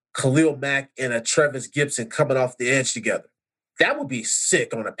about Khalil Mack and a Travis Gibson coming off the edge together. That would be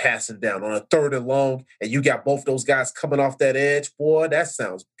sick on a passing down, on a 3rd and long, and you got both those guys coming off that edge. Boy, that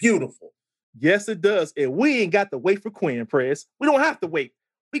sounds beautiful. Yes, it does. And we ain't got to wait for Quinn, Prez. We don't have to wait.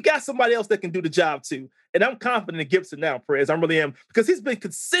 We got somebody else that can do the job too. And I'm confident in Gibson now, Prez. I really am, because he's been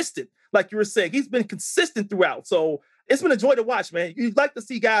consistent. Like you were saying, he's been consistent throughout. So it's been a joy to watch, man. You'd like to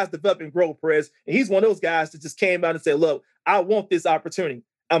see guys develop and grow, Prez. And he's one of those guys that just came out and said, look, I want this opportunity.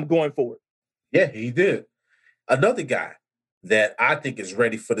 I'm going for it. Yeah, he did. Another guy that I think is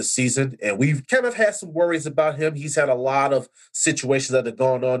ready for the season, and we've kind of had some worries about him. He's had a lot of situations that have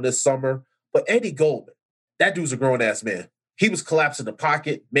gone on this summer. But Eddie Goldman, that dude's a grown-ass man. He was collapsing the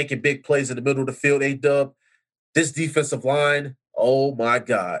pocket, making big plays in the middle of the field, A-Dub. This defensive line, oh, my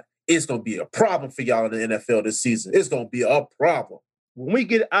God. It's going to be a problem for y'all in the NFL this season. It's going to be a problem. When we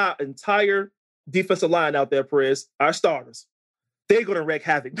get our entire defensive line out there, Prez, our starters, they're going to wreak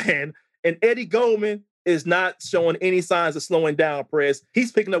havoc, man. And Eddie Goldman is not showing any signs of slowing down, Prez.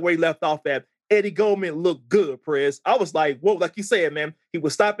 He's picking up where he left off at. Eddie Goldman looked good, Prez. I was like, whoa, like you said, man. He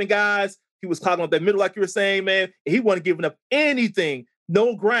was stopping guys. He was clogging up that middle, like you were saying, man. And he wasn't giving up anything,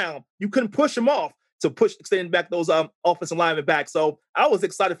 no ground. You couldn't push him off to push, extending back those offensive linemen back. So I was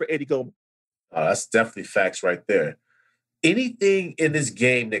excited for Eddie Goldman. That's definitely facts right there. Anything in this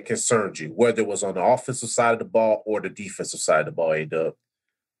game that concerned you, whether it was on the offensive side of the ball or the defensive side of the ball, A-Dub?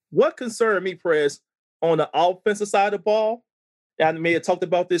 What concerned me, Prez, on the offensive side of the ball, and I may have talked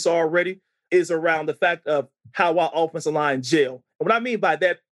about this already, is around the fact of how our offensive line gel. And what I mean by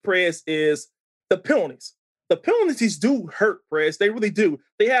that, Prez, is the penalties. The penalties do hurt, Prez. They really do.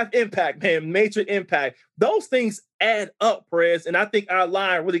 They have impact, man, major impact. Those things add up, Prez, and I think our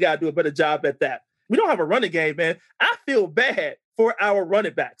line really got to do a better job at that. We don't have a running game, man. I feel bad for our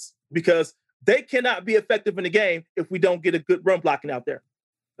running backs because they cannot be effective in the game if we don't get a good run blocking out there.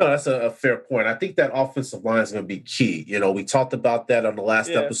 No, that's a fair point. I think that offensive line is going to be key. You know, we talked about that on the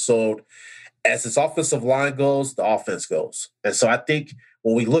last episode. As this offensive line goes, the offense goes. And so I think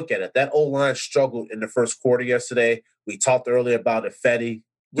when we look at it, that O-line struggled in the first quarter yesterday. We talked earlier about Ifedi,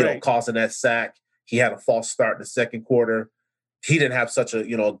 causing that sack. He had a false start in the second quarter. He didn't have such a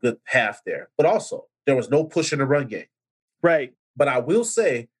good half there. But also, there was no push in the run game. Right. But I will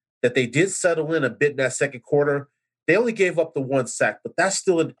say that they did settle in a bit in that second quarter. They only gave up the 1 sack, but that's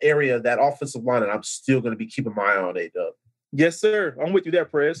still an area, that offensive line, and I'm still going to be keeping my eye on, A-Dub. Yes, sir. I'm with you there,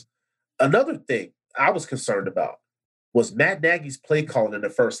 Prez. Another thing I was concerned about was Matt Nagy's play calling in the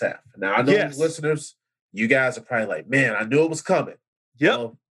first half. Now, I know you listeners, you guys are probably like, man, I knew it was coming.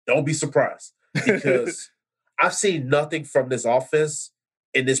 Yep. Don't be surprised, because I've seen nothing from this offense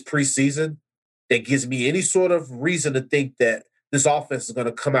in this preseason that gives me any sort of reason to think that this offense is going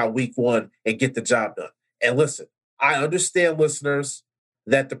to come out week one and get the job done. And listen, I understand, listeners,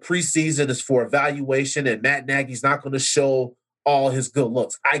 that the preseason is for evaluation and Matt Nagy's not going to show all his good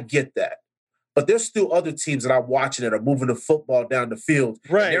looks. I get that. But there's still other teams that I'm watching that are moving the football down the field,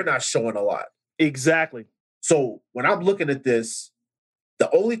 Right. and they're not showing a lot. Exactly. So when I'm looking at this, the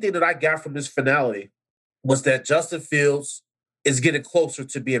only thing that I got from this finale was that Justin Fields is getting closer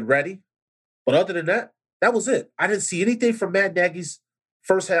to being ready. But other than that, that was it. I didn't see anything from Matt Nagy's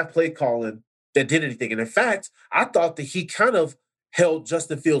first half play calling that did anything. And in fact, I thought that he kind of held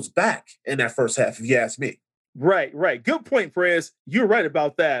Justin Fields back in that first half, if you ask me. Right. Good point, Perez. You're right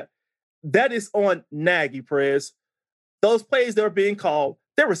about that. That is on Nagy, Perez. Those plays that were being called,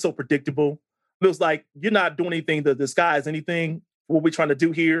 they were so predictable. It was like, you're not doing anything to disguise anything, what we're trying to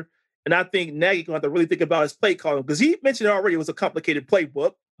do here. And I think Nagy going to have to really think about his play calling, because he mentioned it already, it was a complicated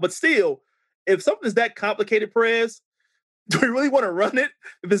playbook. But still, if something's that complicated, Perez, do we really want to run it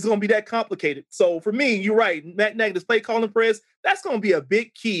if it's going to be that complicated? So for me, you're right. Matt Nagy's play calling, Perez, that's going to be a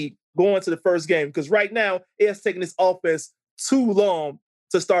big key going to the first game, because right now it has taken this offense too long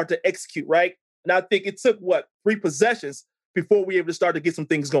to start to execute, right? And I think it took, 3 possessions before we were able to start to get some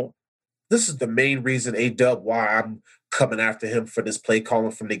things going. This is the main reason, A-Dub, why I'm coming after him for this play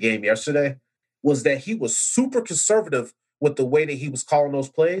calling from the game yesterday, was that he was super conservative with the way that he was calling those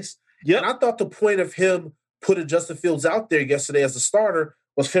plays. Yep. And I thought the point of him putting Justin Fields out there yesterday as a starter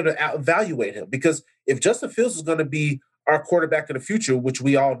was for him to evaluate him. Because if Justin Fields is going to be our quarterback in the future, which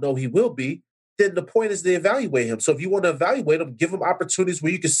we all know he will be, then the point is to evaluate him. So if you want to evaluate him, give him opportunities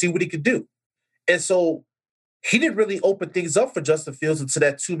where you can see what he can do. And so he didn't really open things up for Justin Fields into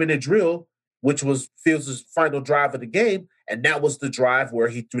that 2-minute drill, which was Fields' final drive of the game. And that was the drive where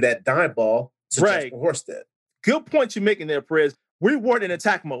he threw that dime ball to Jesper Horsted. Good point you're making there, Perez. We weren't in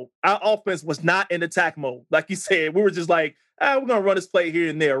attack mode. Our offense was not in attack mode. Like you said, we were just like, we're going to run this play here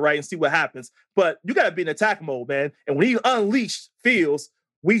and there, right, and see what happens. But you got to be in attack mode, man. And when he unleashed Fields,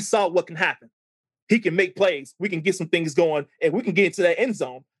 we saw what can happen. He can make plays. We can get some things going, and we can get into that end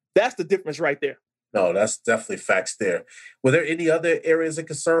zone. That's the difference right there. No, that's definitely facts there. Were there any other areas of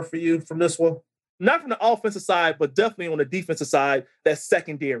concern for you from this one? Not from the offensive side, but definitely on the defensive side, that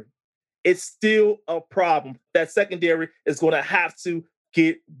secondary. It's still a problem. That secondary is going to have to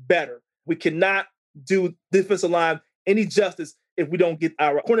get better. We cannot do defensive line any justice if we don't get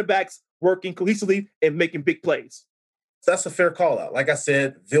our cornerbacks working cohesively and making big plays. That's a fair call out. Like I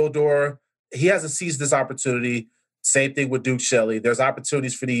said, Vildor, he hasn't seized this opportunity. Same thing with Duke Shelley. There's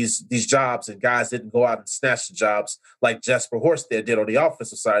opportunities for these jobs, and guys didn't go out and snatch the jobs like Jesper Horsted did on the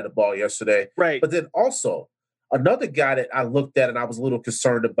offensive side of the ball yesterday. Right. But then also, another guy that I looked at and I was a little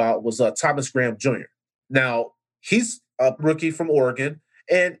concerned about was Thomas Graham Jr. Now, he's a rookie from Oregon,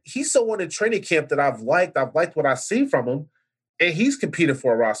 and he's someone in training camp that I've liked. I've liked what I've seen from him, and he's competed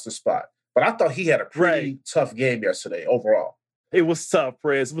for a roster spot. But I thought he had a pretty tough game yesterday overall. It was tough,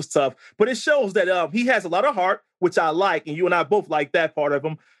 Perez. It was tough. But it shows that he has a lot of heart, which I like, and you and I both like that part of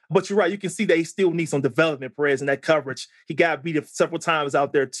him. But you're right. You can see that he still needs some development, Perez, in that coverage. He got beat several times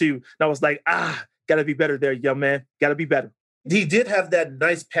out there, too. And I was like, got to be better there, young man. Got to be better. He did have that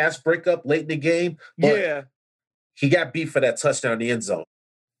nice pass breakup late in the game. But he got beat for that touchdown in the end zone.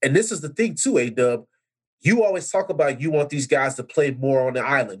 And this is the thing, too, A-Dub. You always talk about you want these guys to play more on the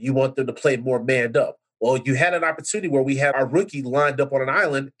island. You want them to play more manned up. Well, you had an opportunity where we had our rookie lined up on an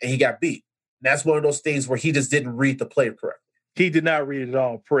island and he got beat. And that's one of those things where he just didn't read the play correctly. He did not read it at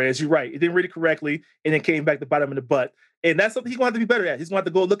all, Perez. You're right. He didn't read it correctly and then came back to bite him in the butt. And that's something he's going to have to be better at. He's going to have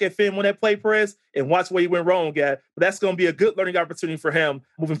to go look at film on that play, Perez, and watch where he went wrong at. But that's going to be a good learning opportunity for him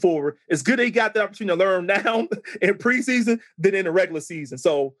moving forward. It's good that he got the opportunity to learn now in preseason than in the regular season.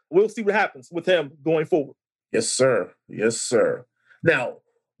 So we'll see what happens with him going forward. Yes, sir. Yes, sir. Now,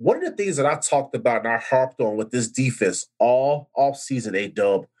 one of the things that I talked about and I harped on with this defense all offseason,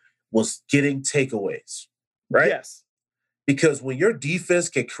 A-Dub, was getting takeaways, right? Yes. Because when your defense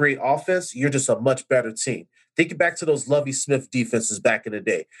can create offense, you're just a much better team. Think back to those Lovie Smith defenses back in the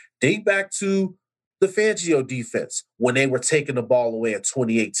day. Think back to the Fangio defense when they were taking the ball away in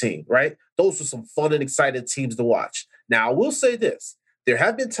 2018, right? Those were some fun and excited teams to watch. Now, I will say this. There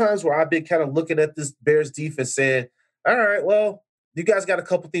have been times where I've been kind of looking at this Bears defense saying, all right, well, you guys got a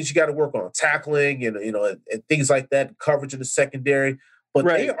couple things you got to work on, tackling and things like that, coverage in the secondary. But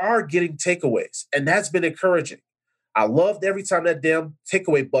they are getting takeaways, and that's been encouraging. I loved every time that damn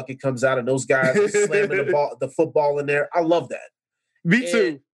takeaway bucket comes out and those guys are slamming the football in there. I love that. Me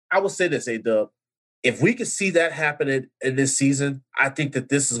too. I will say this, A-Dub. If we could see that happen in this season, I think that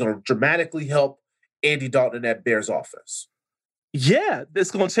this is going to dramatically help Andy Dalton in that Bears offense. Yeah,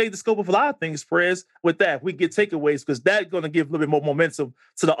 it's going to change the scope of a lot of things, Perez. With that, we get takeaways because that's going to give a little bit more momentum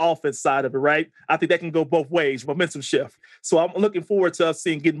to the offense side of it, right? I think that can go both ways, momentum shift. So I'm looking forward to us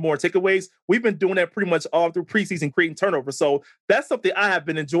seeing getting more takeaways. We've been doing that pretty much all through preseason, creating turnovers. So that's something I have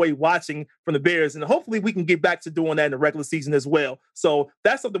been enjoying watching from the Bears, and hopefully we can get back to doing that in the regular season as well. So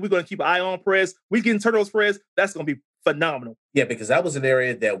that's something we're going to keep an eye on, Perez. We getting turnovers, Perez. That's going to be phenomenal. Yeah, because that was an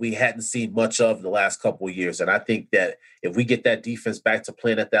area that we hadn't seen much of in the last couple of years. And I think that if we get that defense back to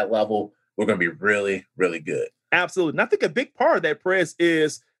playing at that level, we're going to be really, really good. Absolutely. And I think a big part of that, Perez,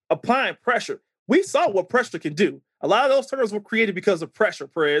 is applying pressure. We saw what pressure can do. A lot of those turnovers were created because of pressure,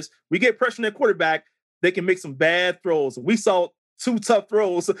 Perez. We get pressure on their quarterback, they can make some bad throws. We saw 2 tough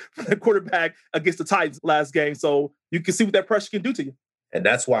throws from the quarterback against the Titans last game. So you can see what that pressure can do to you. And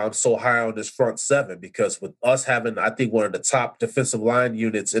that's why I'm so high on this front seven, because with us having, I think, one of the top defensive line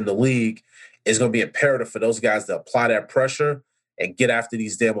units in the league, it's going to be imperative for those guys to apply that pressure and get after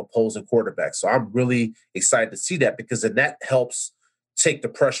these damn opposing quarterbacks. So I'm really excited to see that, because then that helps take the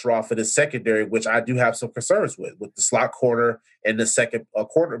pressure off of the secondary, which I do have some concerns with the slot corner and the second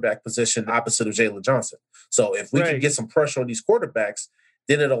quarterback position opposite of Jalen Johnson. So if we can get some pressure on these quarterbacks,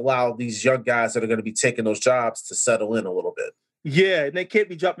 then it'll allow these young guys that are going to be taking those jobs to settle in a little bit. Yeah, and they can't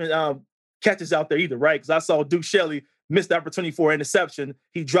be dropping catches out there either, right? Because I saw Duke Shelley miss the opportunity for an interception.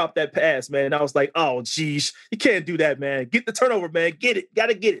 He dropped that pass, man. And I was like, oh, geez, you can't do that, man. Get the turnover, man. Get it. Got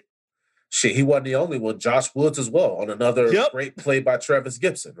to get it. Shit, he wasn't the only one. Josh Woods as well on another great play by Travis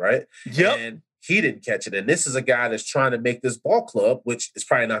Gibson, right? Yep. And he didn't catch it. And this is a guy that's trying to make this ball club, which is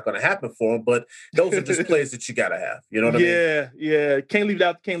probably not going to happen for him, but those are just plays that you got to have. You know what I mean? Yeah. Can't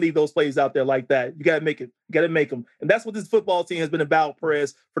leave those plays out there like that. You got to make it. You got to make them. And that's what this football team has been about,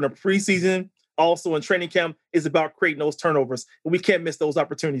 Perez, from the preseason, also in training camp, is about creating those turnovers. And we can't miss those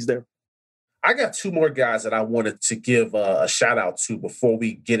opportunities there. I got 2 more guys that I wanted to give a shout out to before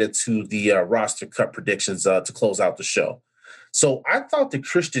we get into the roster cut predictions to close out the show. So I thought that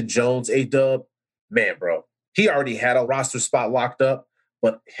Christian Jones, A-Dub, man, bro, he already had a roster spot locked up,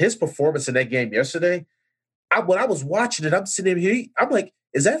 but his performance in that game yesterday, when I was watching it, I'm sitting here, I'm like,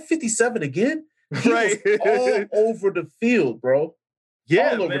 is that 57 again? He was all over the field, bro.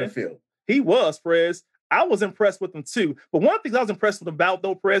 Yeah, all over the field. He was, Perez. I was impressed with him too. But one of the things I was impressed with him about,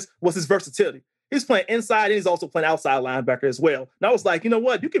 though, Perez, was his versatility. He's playing inside and he's also playing outside linebacker as well. And I was like, you know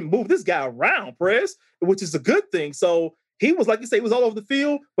what? You can move this guy around, Perez, which is a good thing. So he was, like you say, he was all over the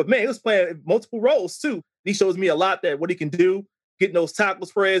field, but man, he was playing multiple roles too. He shows me a lot that what he can do, getting those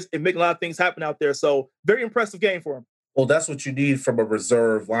tackles, Perez, and making a lot of things happen out there. So very impressive game for him. Well, that's what you need from a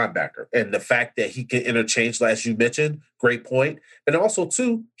reserve linebacker. And the fact that he can interchange, as you mentioned, great point. And also,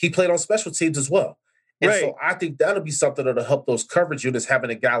 too, he played on special teams as well. And so I think that'll be something that'll help those coverage units, having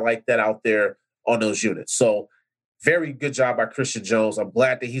a guy like that out there on those units. So very good job by Christian Jones. I'm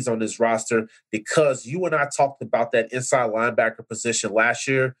glad that he's on this roster, because you and I talked about that inside linebacker position last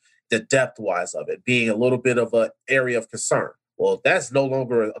year, the depth-wise of it being a little bit of an area of concern. Well, that's no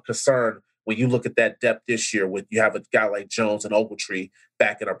longer a concern when you look at that depth this year, with you have a guy like Jones and Ogletree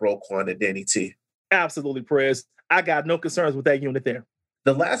backing up Roquan and Danny T. Absolutely, Perez. I got no concerns with that unit there.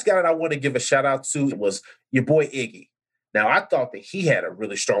 The last guy that I want to give a shout out to was your boy Iggy. Now, I thought that he had a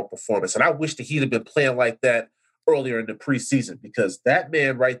really strong performance, and I wish that he'd have been playing like that earlier in the preseason, because that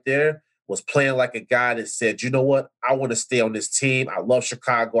man right there was playing like a guy that said, you know what, I want to stay on this team. I love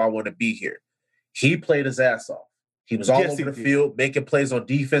Chicago. I want to be here. He played his ass off. He was all over the field, making plays on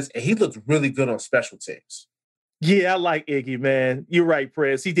defense, and he looked really good on special teams. Yeah, I like Iggy, man. You're right,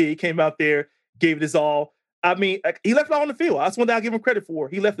 Perez. He did. He came out there, gave it his all. I mean, he left it all on the field. That's one thing I'll give him credit for.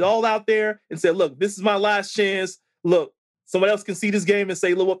 He left it all out there and said, look, this is my last chance. Look, somebody else can see this game and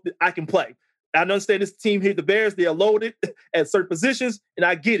say, look, I can play. I understand this team here, the Bears, they are loaded at certain positions, and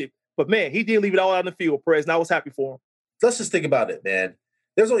I get it. But, man, he did leave it all out on the field, Perez, and I was happy for him. Let's just think about it, man.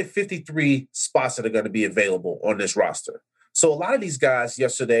 There's only 53 spots that are going to be available on this roster. So a lot of these guys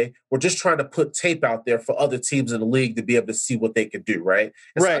yesterday were just trying to put tape out there for other teams in the league to be able to see what they could do, right?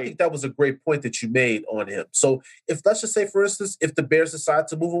 And so I think that was a great point that you made on him. So if, let's just say, for instance, if the Bears decide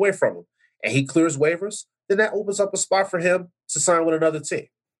to move away from him and he clears waivers, then that opens up a spot for him to sign with another team.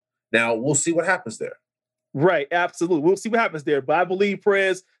 Now, we'll see what happens there. Right, absolutely. We'll see what happens there. But I believe,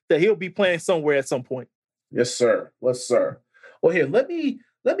 Perez, that he'll be playing somewhere at some point. Yes, sir. Yes, sir. Well, here, let me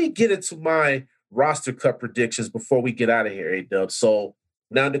get into my roster cut predictions before we get out of here, A-Dub. So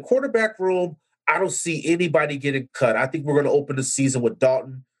now in the quarterback room, I don't see anybody getting cut. I think we're going to open the season with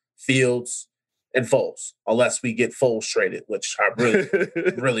Dalton, Fields, and Foles, unless we get Foles traded, which I really,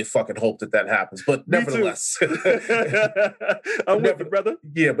 really fucking hope that happens. But nevertheless, I'm with you, brother.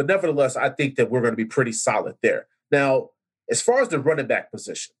 Yeah, but nevertheless, I think that we're going to be pretty solid there. Now, As far as the running back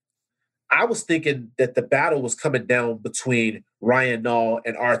position, I was thinking that the battle was coming down between Ryan Nall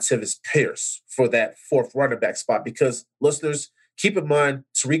and Artavis Pierce for that fourth running back spot because, listeners, keep in mind,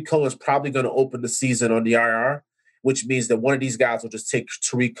 Tariq Cohen's probably going to open the season on the IR, which means that one of these guys will just take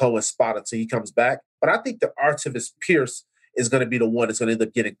Tariq Cohen's spot until he comes back. But I think that Artavis Pierce is going to be the one that's going to end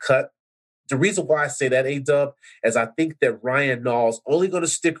up getting cut. The reason why I say that, A-Dub, is I think that Ryan Nall's only going to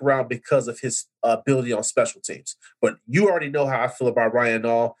stick around because of his ability on special teams. But you already know how I feel about Ryan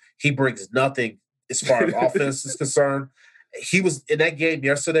Nall. He brings nothing as far as offense is concerned. He was in that game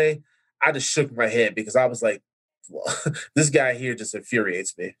yesterday. I just shook my head because I was like, well, this guy here just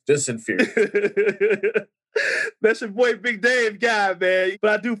infuriates me. Just infuriates me. That's your boy Big Dave guy, man.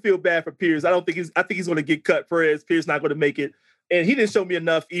 But I do feel bad for Pierce. I think he's going to get cut. Perez. Pierce not going to make it. And he didn't show me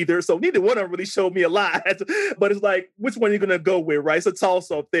enough either. So neither one of them really showed me a lot. But it's like, which one are you going to go with, right? It's a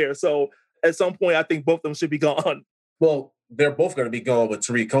toss-up there. So at some point, I think both of them should be gone. Well, they're both going to be gone when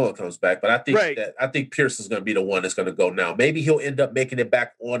Tariq Cohen comes back. But I think Pierce is going to be the one that's going to go now. Maybe he'll end up making it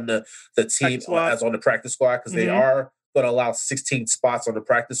back on the team as on the practice squad because they are going to allow 16 spots on the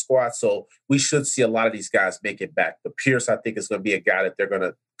practice squad. So we should see a lot of these guys make it back. But Pierce, I think, is going to be a guy that they're going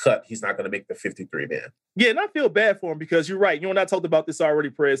to cut. He's not going to make the 53-man. Yeah, and I feel bad for him because you're right. You and I talked about this already,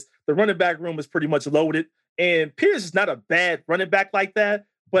 Press. The running back room is pretty much loaded. And Pierce is not a bad running back like that.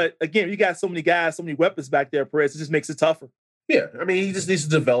 But again, you got so many guys, so many weapons back there, Press. It just makes it tougher. Yeah, I mean, he just needs to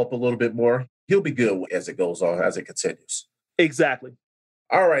develop a little bit more. He'll be good as it goes on, as it continues. Exactly.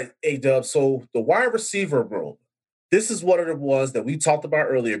 All right, A-Dub. So the wide receiver room, this is one of the ones that we talked about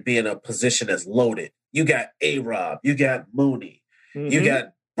earlier being a position that's loaded. You got A-Rob, you got Mooney, you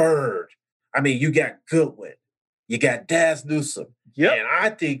got Bird. I mean, you got Goodwin, you got Daz Newsome. Yep. And I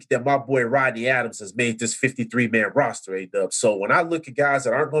think that my boy Rodney Adams has made this 53-man roster, A-Dub. So when I look at guys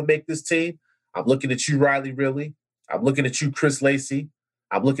that aren't going to make this team, I'm looking at you, Riley Ridley. I'm looking at you, Chris Lacey.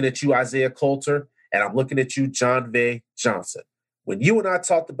 I'm looking at you, Isaiah Coulter. And I'm looking at you, John Vay Johnson. When you and I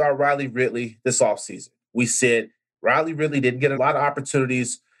talked about Riley Ridley this offseason, we said Riley Ridley didn't get a lot of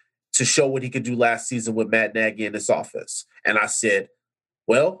opportunities to show what he could do last season with Matt Nagy in this offense. And I said,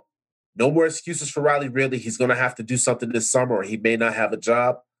 well, no more excuses for Riley Ridley. He's going to have to do something this summer or he may not have a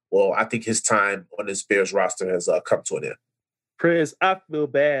job. Well, I think his time on this Bears roster has come to an end. Chris, I feel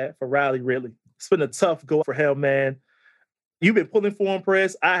bad for Riley Ridley. It's been a tough go for him, man. You've been pulling for him,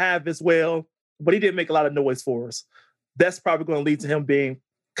 Press. I have as well, but he didn't make a lot of noise for us. That's probably going to lead to him being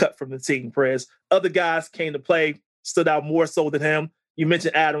cut from the team, Press. Other guys came to play, stood out more so than him. You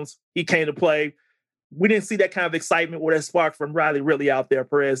mentioned Adams. He came to play. We didn't see that kind of excitement or that spark from Riley Ridley out there,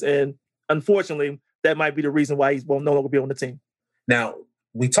 Perez. And unfortunately, that might be the reason why he will no longer be on the team. Now,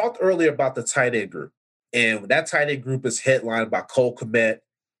 we talked earlier about the tight end group. And that tight end group is headlined by Cole Kmet.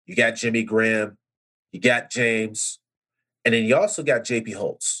 You got Jimmy Graham. You got James. And then you also got J.P.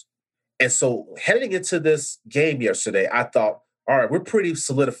 Holtz. And so heading into this game yesterday, I thought, all right, we're pretty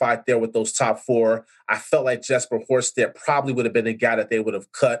solidified there with those top four. I felt like Jesper Horsted probably would have been the guy that they would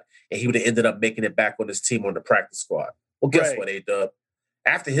have cut, and he would have ended up making it back on his team on the practice squad. Well, guess what, A-Dub?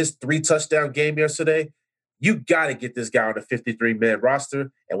 After his 3-touchdown game yesterday, you got to get this guy on the 53-man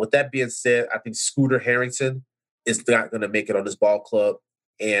roster. And with that being said, I think Scooter Harrington is not going to make it on this ball club,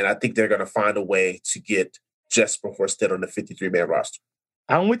 and I think they're going to find a way to get Jesper Horsted on the 53-man roster.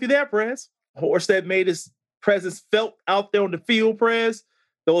 I'm with you there, Prez. Horsted made his presence felt out there on the field, Prez.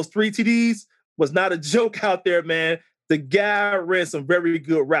 Those 3 TDs was not a joke out there, man. The guy ran some very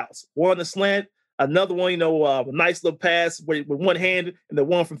good routes. One a slant, another one, a nice little pass with one hand, and the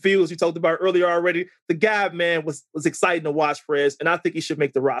one from Fields you talked about earlier already. The guy, man, was exciting to watch, Prez, and I think he should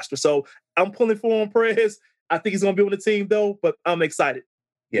make the roster. So I'm pulling for him, Prez. I think he's going to be on the team, though, but I'm excited.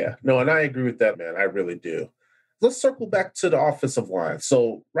 Yeah, no, and I agree with that, man. I really do. Let's circle back to the offensive line.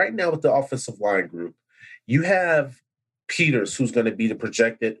 So right now with the offensive line group, you have Peters, who's going to be the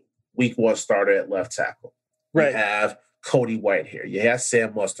projected week 1 starter at left tackle. Right. You have Cody Whitehair. You have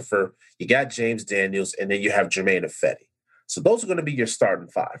Sam Mustipher. You got James Daniels, and then you have Jermaine Ifedi. So those are going to be your starting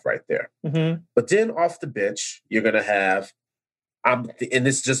 5 right there. Mm-hmm. But then off the bench, you're going to have, and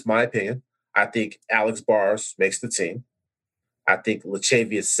this is just my opinion, I think Alex Bars makes the team. I think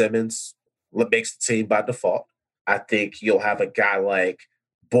Latavius Simmons makes the team by default. I think you'll have a guy like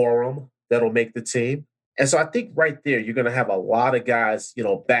Borum that'll make the team. And so I think right there, you're going to have a lot of guys,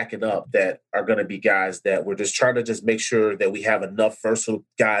 backing up that are going to be guys that we're just trying to just make sure that we have enough versatile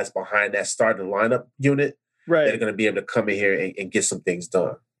guys behind that starting lineup unit that are going to be able to come in here and get some things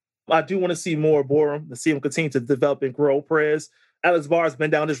done. I do want to see more Borum, to see him continue to develop and grow, Prez. Alex Barr's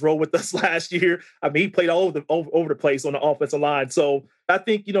been down this road with us last year. I mean, he played all over the place on the offensive line. So I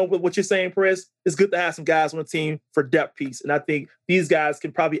think, with what you're saying, Perez, it's good to have some guys on the team for depth piece. And I think these guys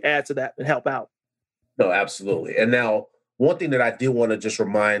can probably add to that and help out. No, absolutely. And now, one thing that I did want to just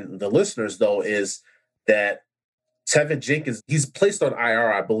remind the listeners, though, is that Tevin Jenkins, he's placed on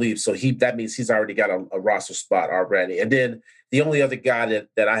IR, I believe. So that means he's already got a roster spot already. And then the only other guy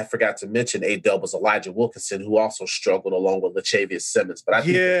that I forgot to mention, A-Dub, was Elijah Wilkinson, who also struggled along with Latavius Simmons. But I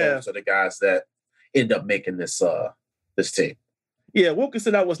think that those are the guys that end up making this team. Yeah,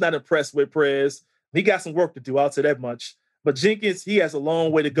 Wilkinson I was not impressed with, Perez. He got some work to do, I'll say that much. But Jenkins, he has a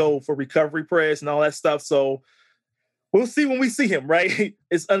long way to go for recovery, Perez, and all that stuff. So we'll see when we see him, right?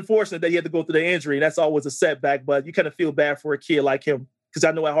 It's unfortunate that he had to go through the injury, and that's always a setback, but you kind of feel bad for a kid like him because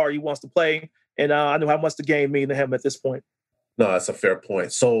I know how hard he wants to play, and I know how much the game means to him at this point. No, that's a fair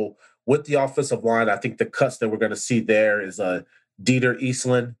point. So with the offensive line, I think the cuts that we're going to see there is Dieter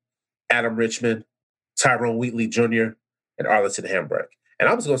Eastland, Adam Richmond, Tyrone Wheatley Jr., and Arlington Hambrick. And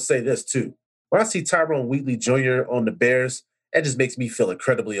I was going to say this, too. When I see Tyrone Wheatley Jr. on the Bears, that just makes me feel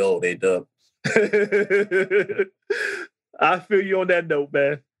incredibly old, A-Dub. I feel you on that note,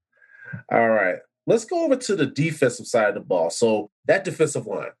 man. All right. Let's go over to the defensive side of the ball. So that defensive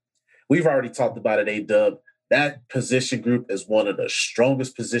line, we've already talked about it, A-Dub. That position group is one of the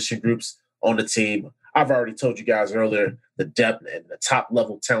strongest position groups on the team. I've already told you guys earlier the depth and the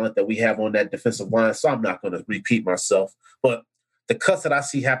top-level talent that we have on that defensive line, so I'm not going to repeat myself. But the cuts that I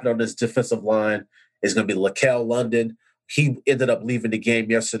see happening on this defensive line is going to be Lakel London. He ended up leaving the game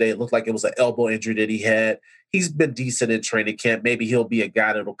yesterday. It looked like it was an elbow injury that he had. He's been decent in training camp. Maybe he'll be a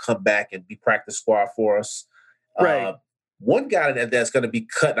guy that will come back and be practice squad for us. Right. One guy that's going to be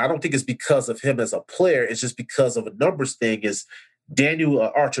cut, and I don't think it's because of him as a player, it's just because of a numbers thing, is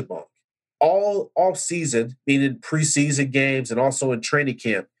Daniel Archibong. All season, meaning preseason games and also in training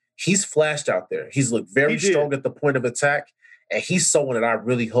camp, he's flashed out there. He's looked very strong at the point of attack, and he's someone that I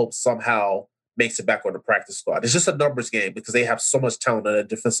really hope somehow makes it back on the practice squad. It's just a numbers game because they have so much talent on that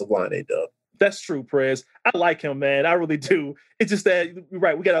defensive line, A-Dub. That's true, Perez. I like him, man. I really do. It's just that, you're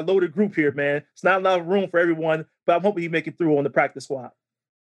right, we got a loaded group here, man. It's not enough room for everyone, but I'm hoping he make it through on the practice squad.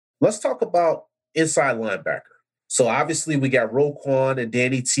 Let's talk about inside linebacker. So obviously we got Roquan and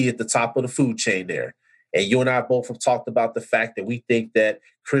Danny T at the top of the food chain there. And you and I both have talked about the fact that we think that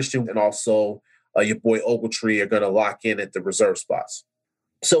Christian and also your boy Ogletree are going to lock in at the reserve spots.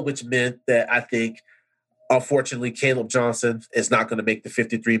 So which meant that I think, unfortunately, Caleb Johnson is not going to make the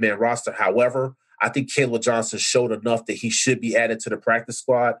 53-man roster. However, I think Caleb Johnson showed enough that he should be added to the practice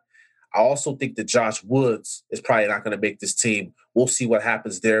squad. I also think that Josh Woods is probably not going to make this team. We'll see what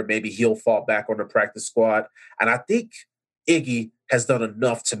happens there. Maybe he'll fall back on the practice squad. And I think Iggy has done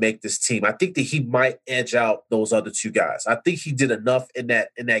enough to make this team. I think that he might edge out those other two guys. I think he did enough in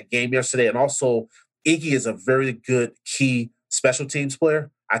that game yesterday. And also, Iggy is a very good key special teams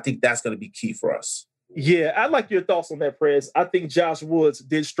player. I think that's going to be key for us. Yeah, I like your thoughts on that, Perez. I think Josh Woods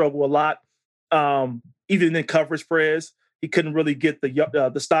did struggle a lot, even in coverage, Perez. He couldn't really get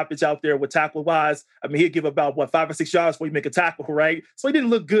the stoppage out there with tackle-wise. I mean, he'd give about, 5 or 6 yards before you make a tackle, right? So he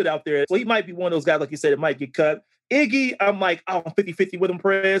didn't look good out there. So he might be one of those guys, like you said, that might get cut. Iggy, I'm like, I'm 50-50 with him,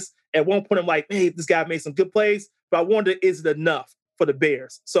 Perez. At one point, I'm like, hey, this guy made some good plays, but I wonder, is it enough for the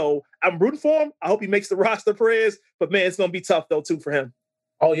Bears? So I'm rooting for him. I hope he makes the roster, Perez. But, man, it's going to be tough, though, too, for him.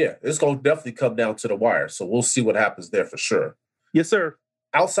 Oh, yeah. It's going to definitely come down to the wire. So we'll see what happens there for sure. Yes, sir.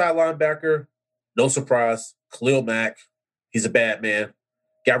 Outside linebacker, no surprise, Khalil Mack. He's a bad man.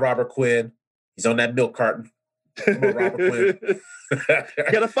 Got Robert Quinn. He's on that milk carton. Come on, Robert Quinn.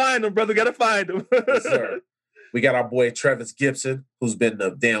 Gotta find him, brother. Gotta find him. Yes, sir. We got our boy Travis Gibson, who's been the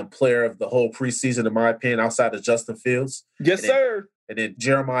damn player of the whole preseason, in my opinion, outside of Justin Fields. Yes, sir. And then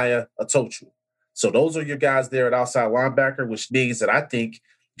Jeremiah Atochu. So those are your guys there at outside linebacker, which means that I think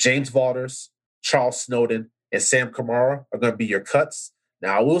James Valters, Charles Snowden, and Sam Kamara are going to be your cuts.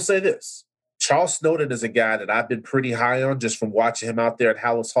 Now, I will say this. Charles Snowden is a guy that I've been pretty high on just from watching him out there at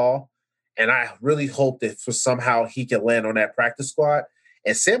Hallis Hall. And I really hope that somehow he can land on that practice squad.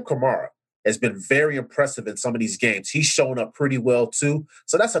 And Sam Kamara has been very impressive in some of these games. He's shown up pretty well too.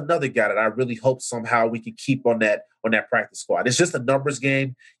 So that's another guy that I really hope somehow we can keep on that practice squad. It's just a numbers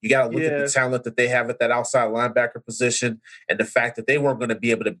game. You got to look at the talent that they have at that outside linebacker position and the fact that they weren't going to be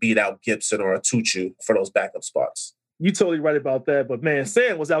able to beat out Gibson or Atuchu for those backup spots. You're totally right about that. But, man,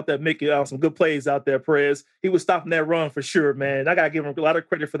 Sam was out there making some good plays out there, Perez. He was stopping that run for sure, man. I got to give him a lot of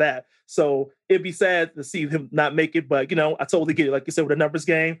credit for that. So it'd be sad to see him not make it. But, I totally get it. Like you said, with a numbers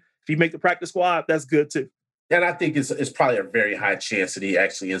game, if you make the practice squad, that's good too. And I think it's probably a very high chance that he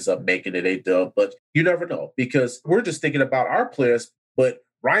actually ends up making it A-Dub, but you never know because we're just thinking about our players, but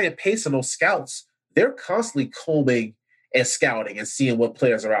Ryan Pace and those scouts, they're constantly combing and scouting and seeing what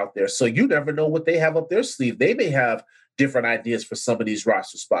players are out there. So you never know what they have up their sleeve. They may have different ideas for some of these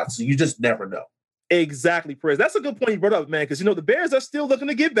roster spots. So you just never know. Exactly, Perez. That's a good point you brought up, man, because, the Bears are still looking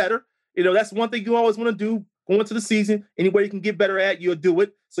to get better. That's one thing you always want to do going into the season. Any way you can get better at, you'll do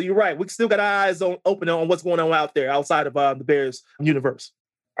it. So you're right. We still got our eyes open on what's going on out there outside of the Bears universe.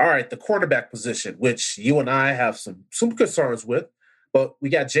 All right, the cornerback position, which you and I have some concerns with, but we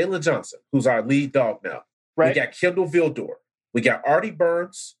got Jalen Johnson, who's our lead dog now. Right. We got Kendall Vildor. We got Artie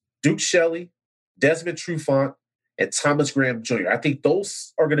Burns, Duke Shelley, Desmond Trufant, and Thomas Graham Jr. I think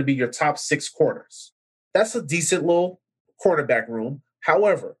those are going to be your top 6 corners. That's a decent little cornerback room.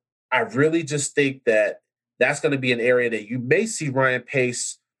 However, I really just think that that's going to be an area that you may see Ryan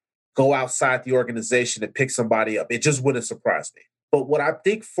Pace go outside the organization and pick somebody up. It just wouldn't surprise me. But what I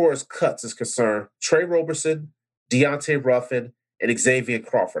think for as cuts is concerned, Trey Roberson, Deontay Ruffin, and Xavier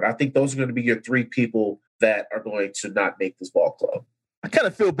Crawford. I think those are going to be your 3 people that are going to not make this ball club. I kind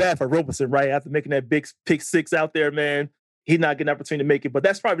of feel bad for Roberson, right? After making that big pick 6 out there, man. He's not getting an opportunity to make it. But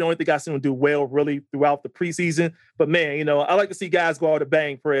that's probably the only thing I've seen him do well, really, throughout the preseason. But, man, I like to see guys go out with a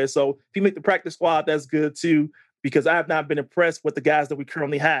bang, Perez. So if you make the practice squad, that's good, too, because I have not been impressed with the guys that we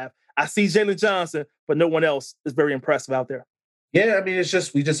currently have. I see Jalen Johnson, but no one else is very impressive out there. Yeah, I mean, it's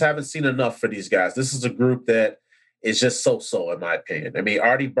just we just haven't seen enough for these guys. This is a group that is just so-so, in my opinion. I mean,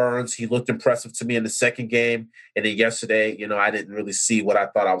 Artie Burns, he looked impressive to me in the second game. And then yesterday, I didn't really see what I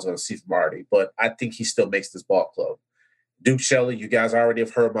thought I was going to see from Artie. But I think he still makes this ball club. Duke Shelley, you guys already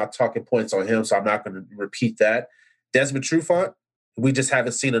have heard my talking points on him, so I'm not going to repeat that. Desmond Trufant, we just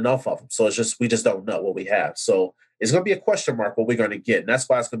haven't seen enough of him. So we just don't know what we have. So it's going to be a question mark what we're going to get. And that's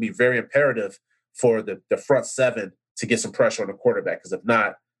why it's going to be very imperative for the front 7 to get some pressure on the quarterback. Because if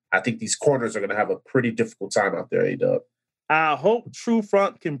not, I think these corners are going to have a pretty difficult time out there, A-Dub. I hope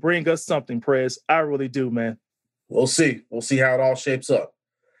Trufant can bring us something, Prez. I really do, man. We'll see. We'll see how it all shapes up.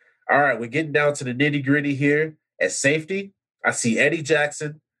 All right, we're getting down to the nitty-gritty here. At safety, I see Eddie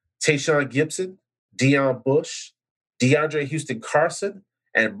Jackson, Tayshaun Gibson, Deion Bush, DeAndre Houston Carson,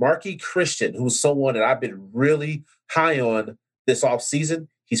 and Marquis Christian, who's someone that I've been really high on this offseason.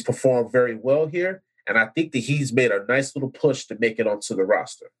 He's performed very well here, and I think that he's made a nice little push to make it onto the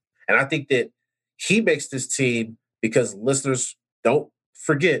roster. And I think that he makes this team because listeners don't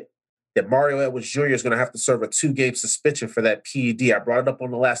forget that Mario Edwards Jr. is going to have to serve a 2-game suspension for that PED. I brought it up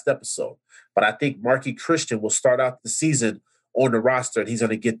on the last episode. But I think Marquis Christian will start out the season on the roster, and he's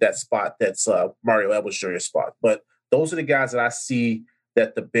going to get that spot that's Mario Edwards Jr.'s spot. But those are the guys that I see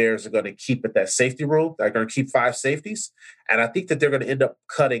that the Bears are going to keep at that safety room. They're going to keep 5 safeties. And I think that they're going to end up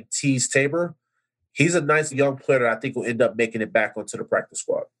cutting Tease Tabor. He's a nice young player that I think will end up making it back onto the practice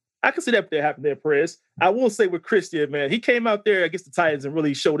squad. I can see that happen there, Perez. I will say with Christian, man, he came out there against the Titans and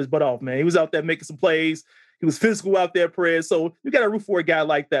really showed his butt off, man. He was out there making some plays. He was physical out there, Perez. So you got to root for a guy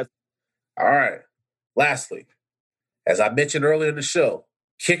like that. All right. Lastly, as I mentioned earlier in the show,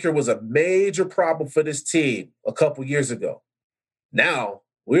 kicker was a major problem for this team a couple years ago. Now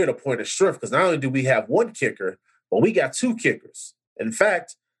we're at a point of strength because not only do we have 1 kicker, but we got 2 kickers. In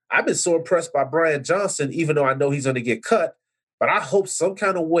fact, I've been so impressed by Brian Johnson, even though I know he's going to get cut, but I hope some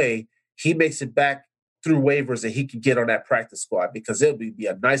kind of way he makes it back through waivers and he can get on that practice squad because it would be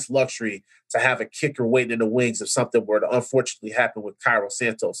a nice luxury to have a kicker waiting in the wings if something were to unfortunately happen with Cairo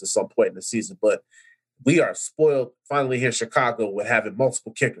Santos at some point in the season. But we are spoiled finally here in Chicago with having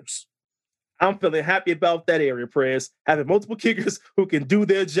multiple kickers. I'm feeling happy about that area, Perez. Having multiple kickers who can do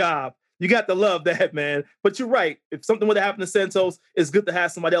their job. You got to love that, man. But you're right. If something would have happened to Santos, it's good to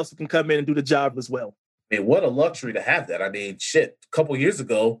have somebody else who can come in and do the job as well. I mean, what a luxury to have that. I mean, shit, a couple years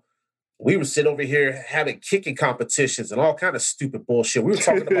ago, we were sitting over here having kicking competitions and all kind of stupid bullshit. We were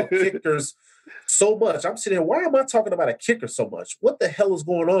talking about kickers so much. I'm sitting here, why am I talking about a kicker so much? What the hell is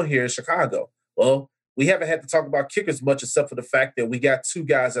going on here in Chicago? Well, we haven't had to talk about kickers much except for the fact that we got 2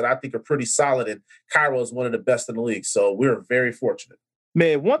 guys that I think are pretty solid, and Cairo is one of the best in the league. So we're very fortunate.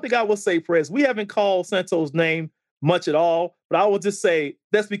 Man, one thing I will say, Perez, we haven't called Santos' name much at all, but I will just say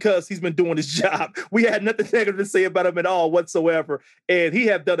that's because he's been doing his job. We had nothing negative to say about him at all whatsoever. And he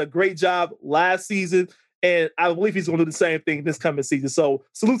have done a great job last season, and I believe he's going to do the same thing this coming season. So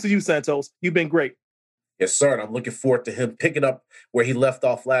salute to you, Santos. You've been great. Yes, sir. And I'm looking forward to him picking up where he left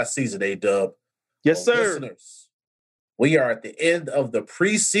off last season, A-Dub. Yes, Well, sir. Listeners, we are at the end of the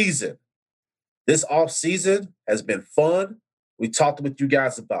preseason. This offseason has been fun. We talked with you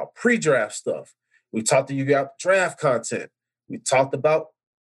guys about pre-draft stuff. We talked to you about draft content. We talked about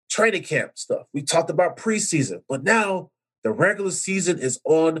training camp stuff. We talked about preseason, but now the regular season is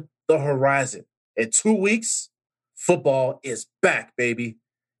on the horizon. In 2 weeks, football is back, baby.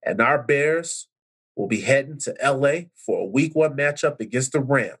 And our Bears will be heading to LA for a week 1 matchup against the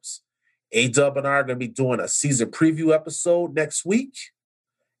Rams. A-Dub and I are going to be doing a season preview episode next week.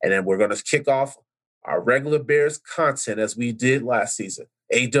 And then we're going to kick off our regular Bears content as we did last season.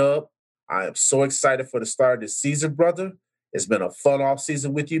 A-Dub, I am so excited for the start of this season, brother. It's been a fun off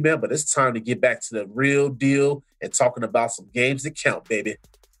season with you, man, but it's time to get back to the real deal and talking about some games that count, baby.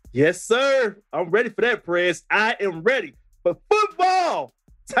 Yes, sir. I'm ready for that, Prez. I am ready for football.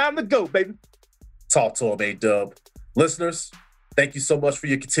 Time to go, baby. Talk to him, A-Dub. Listeners, thank you so much for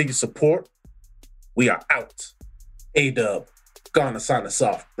your continued support. We are out. A-Dub, gonna sign us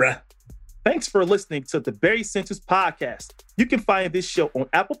off, bruh. Thanks for listening to the Bear Essentials podcast. You can find this show on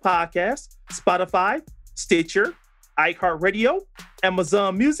Apple Podcasts, Spotify, Stitcher, iHeartRadio,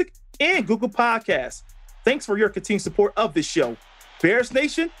 Amazon Music, and Google Podcasts. Thanks for your continued support of this show. Bears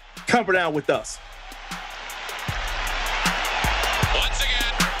Nation, come down with us.